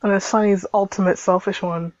 And then Sunny's ultimate selfish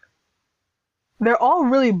one. They're all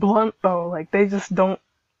really blunt though. They just don't.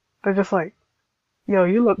 They're just yo,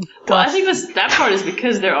 you look. Well, I think that part is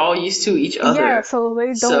because they're all used to each other. Yeah, so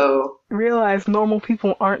they don't realize normal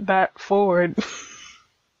people aren't that forward.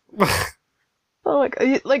 So,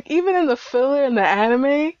 even in the filler in the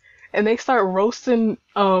anime, and they start roasting,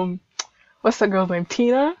 what's that girl's name?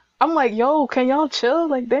 Tina? I'm yo, can y'all chill?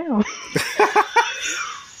 Damn.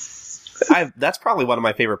 That's probably one of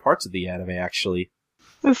my favorite parts of the anime, actually.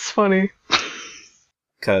 It's funny.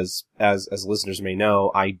 Because, as listeners may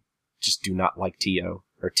know, I just do not like Tio.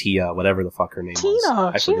 Or Tia, whatever the fuck her name was.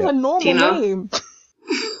 Tina! She has a normal name.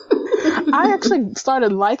 I actually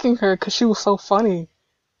started liking her because she was so funny.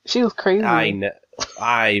 She was crazy. I know.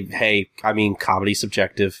 Comedy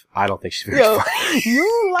subjective. I don't think she's very funny.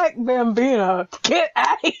 You like Bambina. Get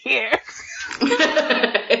out of here.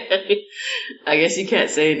 I guess you can't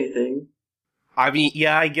say anything. I mean,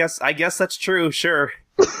 yeah, I guess that's true, sure.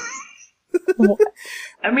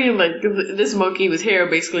 I mean, like, this monkey with hair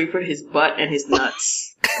basically for his butt and his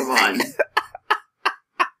nuts. Come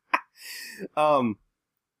on.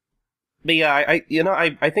 But yeah,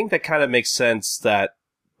 I think that kind of makes sense that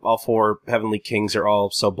all four Heavenly Kings are all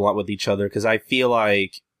so blunt with each other, because I feel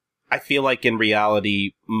like in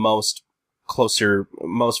reality, most closer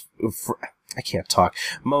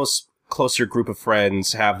group of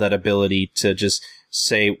friends have that ability to just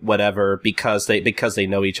say whatever because they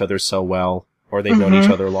know each other so well, or they've known each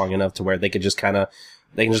other long enough to where they can just kind of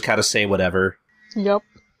say whatever. Yep.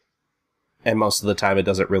 And most of the time, it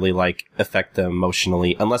doesn't really like affect them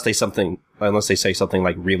emotionally, unless they say something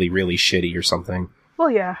like really, really shitty or something. Well,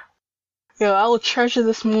 yeah. I will treasure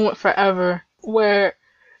this moment forever, where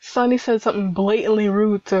Sunny said something blatantly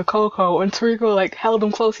rude to Coco, and Toriko like held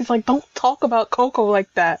him close. He's like, "Don't talk about Coco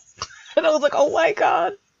like that." And I was like, "Oh my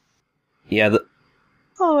god." Yeah.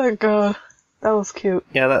 Oh my god, that was cute.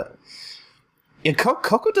 Yeah.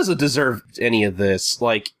 Coco doesn't deserve any of this.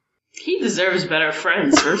 Like, he deserves better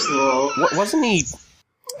friends, first of all. Wasn't he...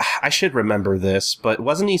 I should remember this, but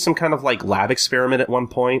wasn't he some kind of, like, lab experiment at one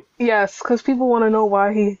point? Yes, because people want to know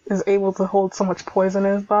why he is able to hold so much poison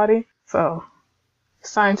in his body. So,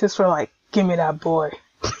 scientists were like, "Give me that boy."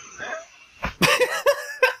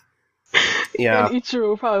 Yeah. And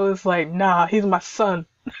Ichiro probably was like, "Nah, he's my son."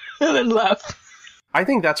 And then left. I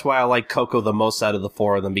think that's why I like Coco the most out of the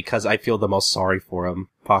four of them, because I feel the most sorry for him,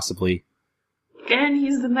 possibly. And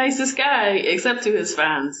he's the nicest guy, except to his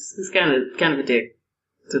fans. He's kind of a dick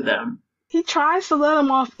to them. He tries to let him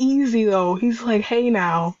off easy, though. He's like, "Hey,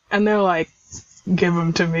 now." And they're like, "Give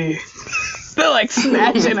him to me." They're like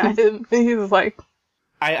snatching at him. And he's like...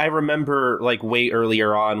 I remember, like, way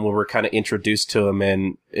earlier on when we're kind of introduced to him,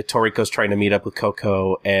 and Toriko's trying to meet up with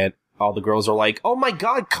Coco, and all the girls are like, "Oh my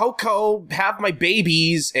god, Coco, have my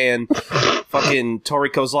babies," and fucking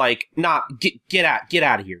Toriko's like, "Nah, get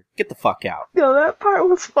out of here. Get the fuck out." Yo, that part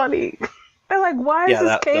was funny. They're like, "Why is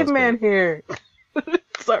this caveman here?"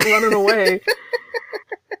 Start running away.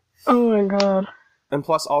 Oh my god. And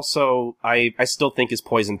plus, also, I still think his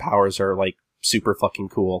poison powers are, like, super fucking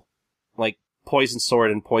cool. Like, poison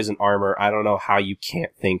sword and poison armor, I don't know how you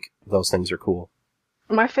can't think those things are cool.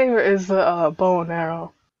 My favorite is the bow and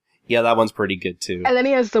arrow. Yeah, that one's pretty good, too. And then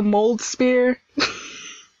he has the mold spear.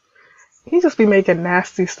 He just be making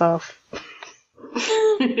nasty stuff.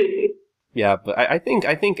 Yeah, but I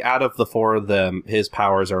think out of the four of them, his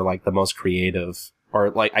powers are, like, the most creative.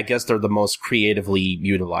 Or, like, I guess they're the most creatively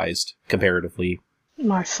utilized, comparatively.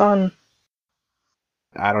 My son.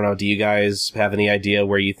 I don't know, do you guys have any idea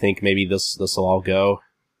where you think maybe this'll all go?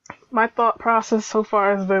 My thought process so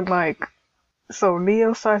far has been like, so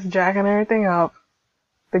Neo starts jacking everything up,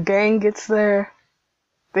 the gang gets there,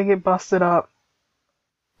 they get busted up,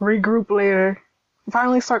 regroup later,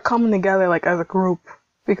 finally start coming together like as a group,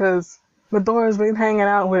 because Midoriya's been hanging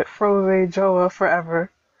out with Froze Joa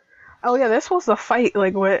forever. Oh yeah, they're supposed to fight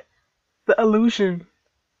like with the illusion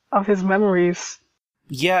of his memories.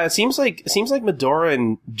 Yeah, it seems like Midoriya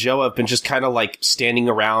and Joa have been just kind of like standing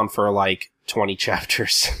around for like 20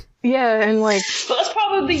 chapters. Yeah, and like... Well, that's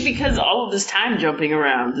probably because all of this time jumping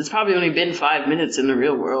around. It's probably only been 5 minutes in the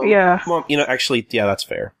real world. Yeah. Well, actually, yeah, that's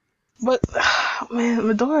fair. But, man,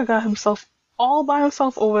 Midoriya got himself all by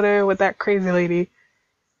himself over there with that crazy lady.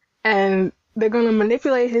 And they're gonna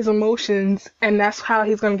manipulate his emotions, and that's how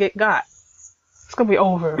he's gonna get got. It's gonna be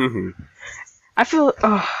over. Mm-hmm. I feel...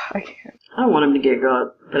 I can't. I don't want him to get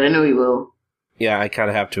got, but I know he will. Yeah, I kind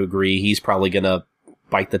of have to agree. He's probably gonna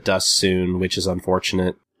bite the dust soon, which is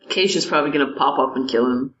unfortunate. Keisha's probably gonna pop up and kill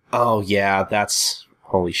him. Oh, yeah, that's...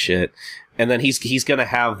 Holy shit. And then he's gonna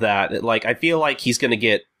have that... Like, I feel like he's gonna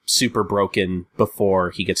get super broken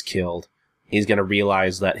before he gets killed. He's gonna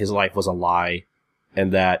realize that his life was a lie,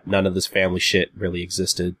 and that none of this family shit really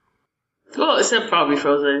existed. Well, except probably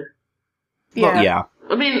Froze. Yeah. Well, yeah.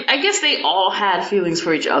 I mean, I guess they all had feelings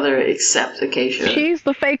for each other except Acacia. She's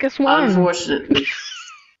the fakest one.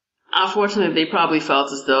 Unfortunately, they probably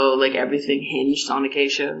felt as though, like, everything hinged on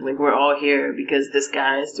Acacia. Like, we're all here because this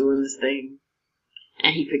guy is doing this thing.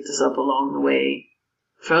 And he picked us up along the way.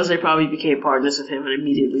 Froze probably became partners with him and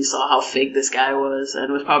immediately saw how fake this guy was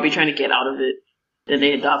and was probably trying to get out of it. Then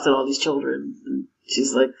they adopted all these children. And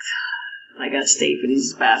she's like, I gotta stay for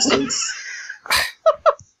these bastards.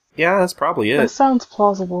 Yeah, that's probably it. That sounds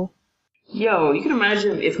plausible. Yo, you can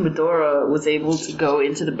imagine if Midoriya was able to go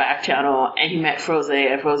into the back channel and he met Froze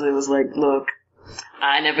and Froze was like, look,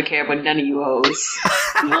 I never care about none of you hoes.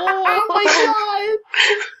 Oh my god!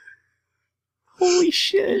 Holy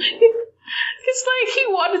shit. It's like he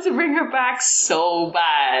wanted to bring her back so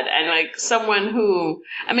bad. And like someone who,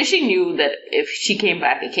 I mean, she knew that if she came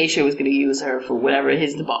back, Acacia was going to use her for whatever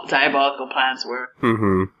his diabolical plans were.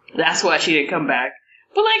 Mm-hmm. That's why she didn't come back.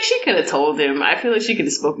 But like, she could have told him. I feel like she could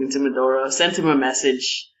have spoken to Medora, sent him a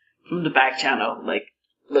message from the back channel. Like,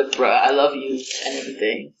 look, bro, I love you and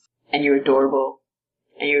everything. And you're adorable.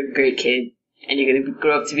 And you're a great kid. And you're going to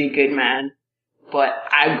grow up to be a good man. But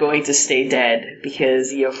I'm going to stay dead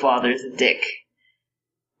because your father's a dick.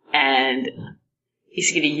 And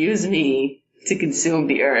he's going to use me to consume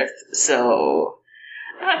the earth. So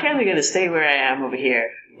I'm kind of going to stay where I am over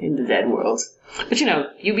here in the dead world. But you know,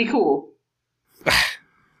 you be cool.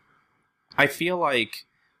 I feel like,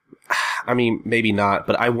 I mean, maybe not,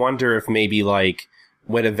 but I wonder if maybe like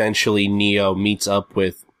when eventually Neo meets up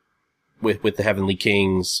with the Heavenly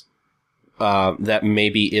Kings, that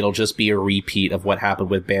maybe it'll just be a repeat of what happened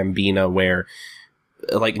with Bambina, where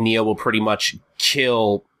like Neo will pretty much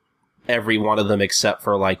kill every one of them except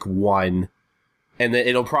for like one, and then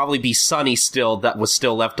it'll probably be Sunny still that was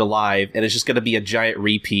still left alive, and it's just going to be a giant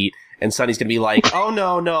repeat, and Sunny's going to be like, oh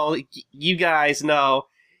no, you guys, no,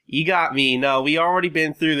 you got me, no, we already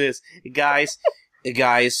been through this, guys,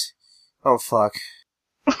 oh fuck,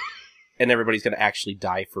 and everybody's going to actually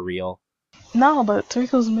die for real. No, but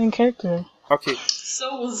Toriko's the main character. Okay.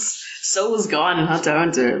 So was Gone in Hunter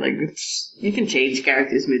x Hunter. Like, you can change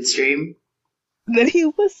characters midstream. That he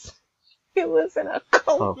was in a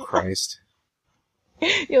coma. Oh Christ.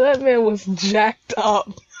 Yo, that man was jacked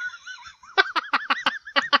up.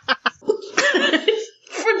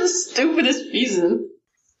 For the stupidest reason.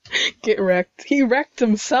 Get wrecked. He wrecked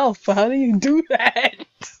himself. How do you do that?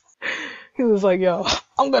 He was like, yo,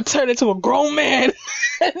 I'm gonna turn into a grown man,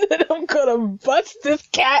 and then I'm gonna bust this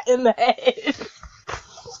cat in the head.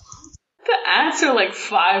 The ants are like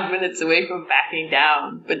 5 minutes away from backing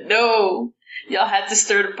down, but no, y'all had to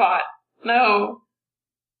stir the pot. No.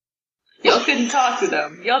 Y'all couldn't talk to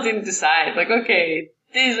them. Y'all didn't decide, like, okay,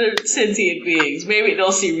 these are sentient beings, maybe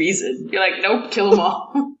they'll see reason. You're like, nope, kill them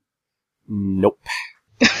all. Nope.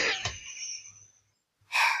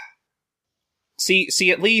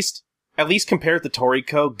 See, at least compared to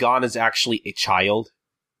Toriko, Gon is actually a child.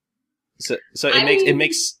 So it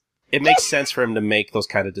makes sense for him to make those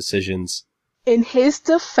kind of decisions. In his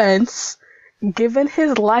defense, given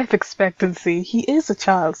his life expectancy, he is a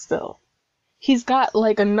child still. He's got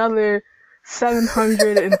like another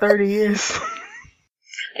 730 years.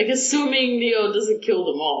 Like, assuming Neo doesn't kill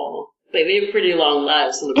them all, they have pretty long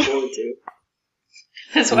lives to look forward to.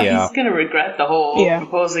 That's why he's gonna regret the whole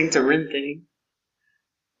proposing to Rin thing.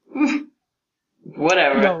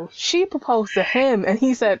 Whatever. No, she proposed to him, and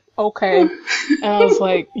he said, okay. And I was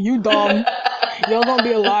like, you dumb. Y'all gonna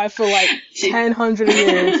be alive for like 1,000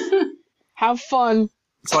 years. Have fun.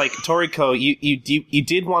 It's like, Toriko, you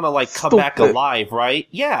did want to like come back alive, right?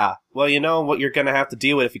 Yeah. Well, you know what you're gonna have to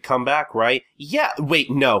deal with if you come back, right? Yeah.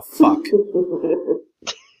 Wait, no, fuck.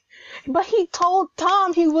 But he told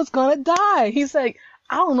Tom he was gonna die. He's like,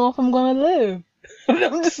 I don't know if I'm gonna live. And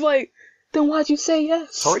I'm just like, then why'd you say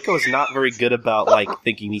yes? Toriko is not very good about, like,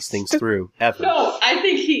 thinking these things through, ever. No, I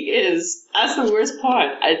think he is. That's the worst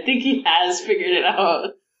part. I think he has figured it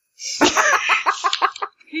out.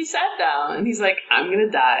 He sat down and he's like, I'm gonna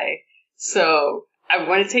die, so I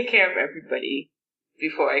want to take care of everybody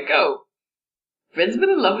before I go. Rin's been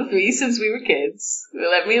in love with me since we were kids.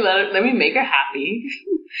 Let me make her happy.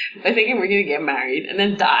 I think we're gonna get married and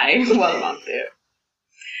then die while I'm out there.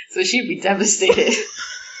 So she'd be devastated.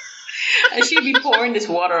 And she'd be pouring this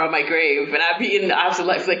water on my grave, and I'd be in the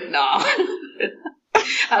afterlife like, nah.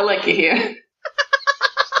 I like you here.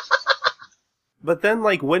 But then,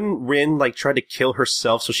 like, wouldn't Rin, like, try to kill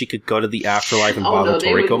herself so she could go to the afterlife and bother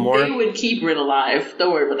Toriko more? They would keep Rin alive.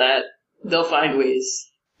 Don't worry about that. They'll find ways.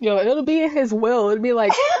 Yo, it'll be in his will. It'll be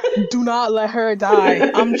like, do not let her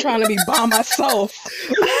die. I'm trying to be by myself.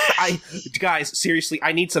 Guys, seriously,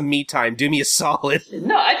 I need some me time. Do me a solid.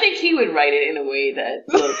 No, I think he would write it in a way that,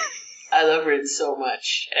 look, I love Rin so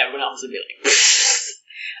much. And everyone else would be like,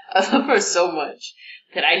 I love her so much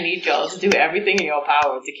that I need y'all to do everything in your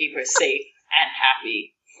power to keep her safe and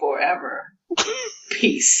happy forever.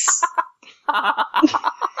 Peace.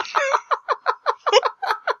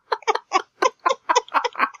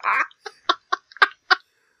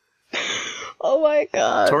 Oh my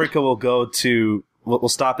god. Toriko will go to... We'll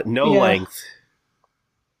stop at no length.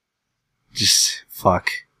 Just...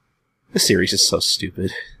 Fuck. This series is so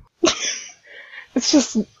stupid. It's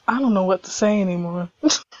just... I don't know what to say anymore.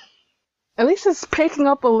 At least it's picking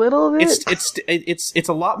up a little bit. It's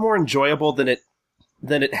a lot more enjoyable than it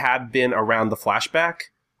had been around the flashback.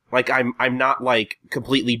 Like I'm not like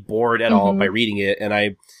completely bored at all by reading it, and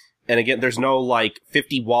again there's no like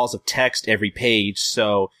 50 walls of text every page,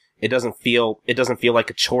 so it doesn't feel like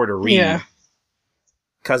a chore to read. Yeah.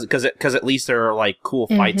 Cause at least there are like cool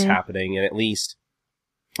fights happening, and at least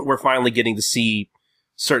we're finally getting to see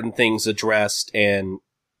certain things addressed and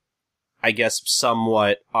I guess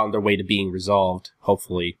somewhat on their way to being resolved,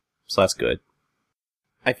 hopefully. So that's good.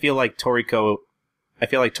 I feel like Toriko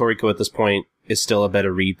at this point is still a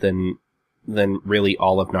better read than really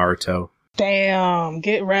all of Naruto. Damn,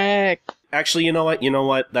 get wrecked. Actually, you know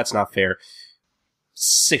what? That's not fair.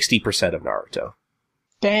 60% of Naruto.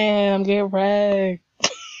 Damn, get wrecked.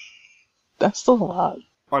 That's still a lot.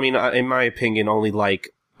 I mean, in my opinion, only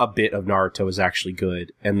like a bit of Naruto is actually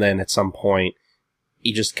good, and then at some point,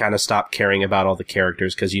 you just kind of stop caring about all the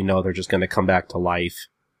characters because you know they're just going to come back to life.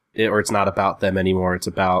 Or it's not about them anymore, it's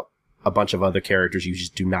about a bunch of other characters you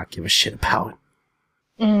just do not give a shit about.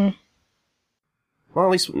 Mm.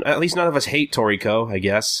 Well, at least none of us hate Toriko, I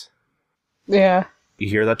guess. Yeah. You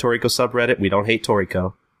hear that, Toriko subreddit? We don't hate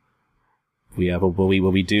Toriko. We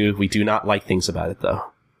do not like things about it, though.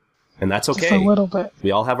 And that's okay. Just a little bit. We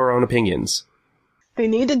all have our own opinions. They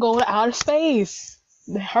need to go to outer space.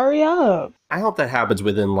 Hurry up. I hope that happens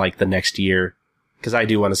within, like, the next year. Because I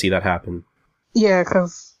do want to see that happen. Yeah,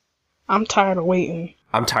 because I'm tired of waiting.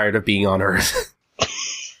 I'm tired of being on Earth.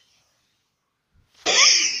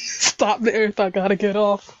 Stop the Earth, I gotta get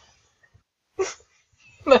off.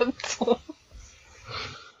 That's all.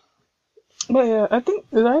 But yeah, I think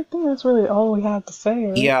that's really all we have to say.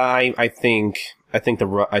 Right? Yeah, I think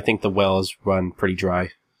the well is run pretty dry.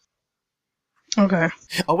 Okay.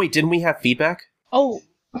 Oh wait, didn't we have feedback? Oh,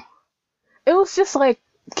 it was just like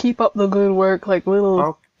keep up the good work, like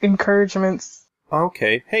little encouragements.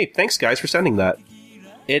 Okay. Hey, thanks guys for sending that.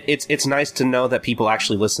 It's nice to know that people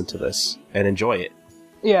actually listen to this and enjoy it.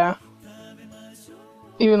 Yeah.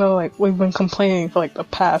 Even though like we've been complaining for like the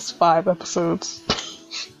past 5 episodes.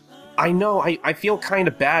 I know, I feel kind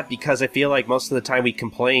of bad because I feel like most of the time we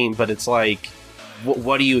complain, but it's like,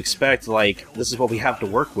 what do you expect? Like, this is what we have to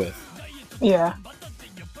work with. Yeah.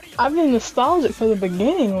 I've been nostalgic for the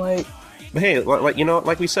beginning, like... But hey, like you know,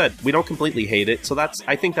 like we said, we don't completely hate it, so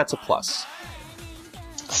I think that's a plus.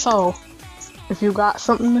 So, if you got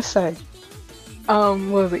something to say,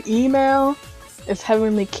 with the email, it's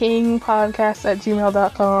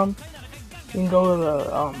heavenlykingpodcast@gmail.com. You can go to the,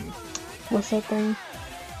 what's that thing?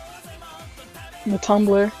 The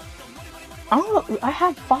Tumblr. I don't know, I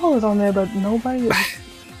have followers on there, but nobody...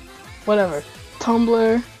 Whatever.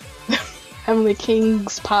 Tumblr, Heavenly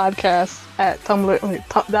Kings Podcast at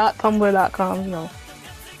tumblr.com, you know.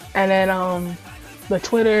 And then, the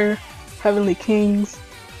Twitter, Heavenly Kings.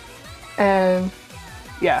 And,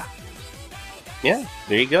 yeah. Yeah,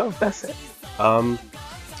 there you go. That's it. I don't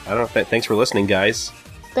know if thanks for listening, guys.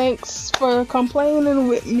 Thanks for complaining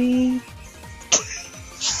with me.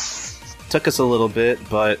 Took us a little bit,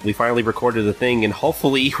 but we finally recorded the thing, and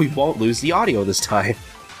hopefully we won't lose the audio this time.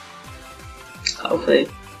 Hopefully.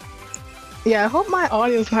 Yeah, I hope my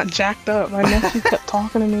audio's not jacked up. My nephew kept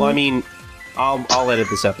talking to me. Well, I mean, I'll edit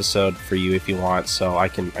this episode for you if you want, so I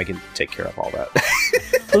can take care of all that.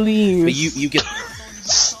 Please. But you get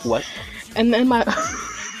what? And then my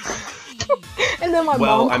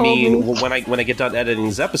well, mom I called mean, me. when I get done editing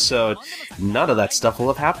this episode, none of that stuff will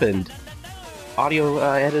have happened. Audio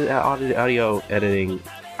editing.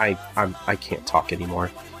 I can't talk anymore.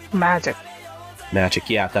 Magic,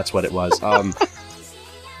 yeah, that's what it was.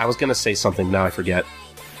 I was gonna say something, now I forget.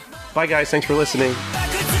 Bye guys, thanks for listening.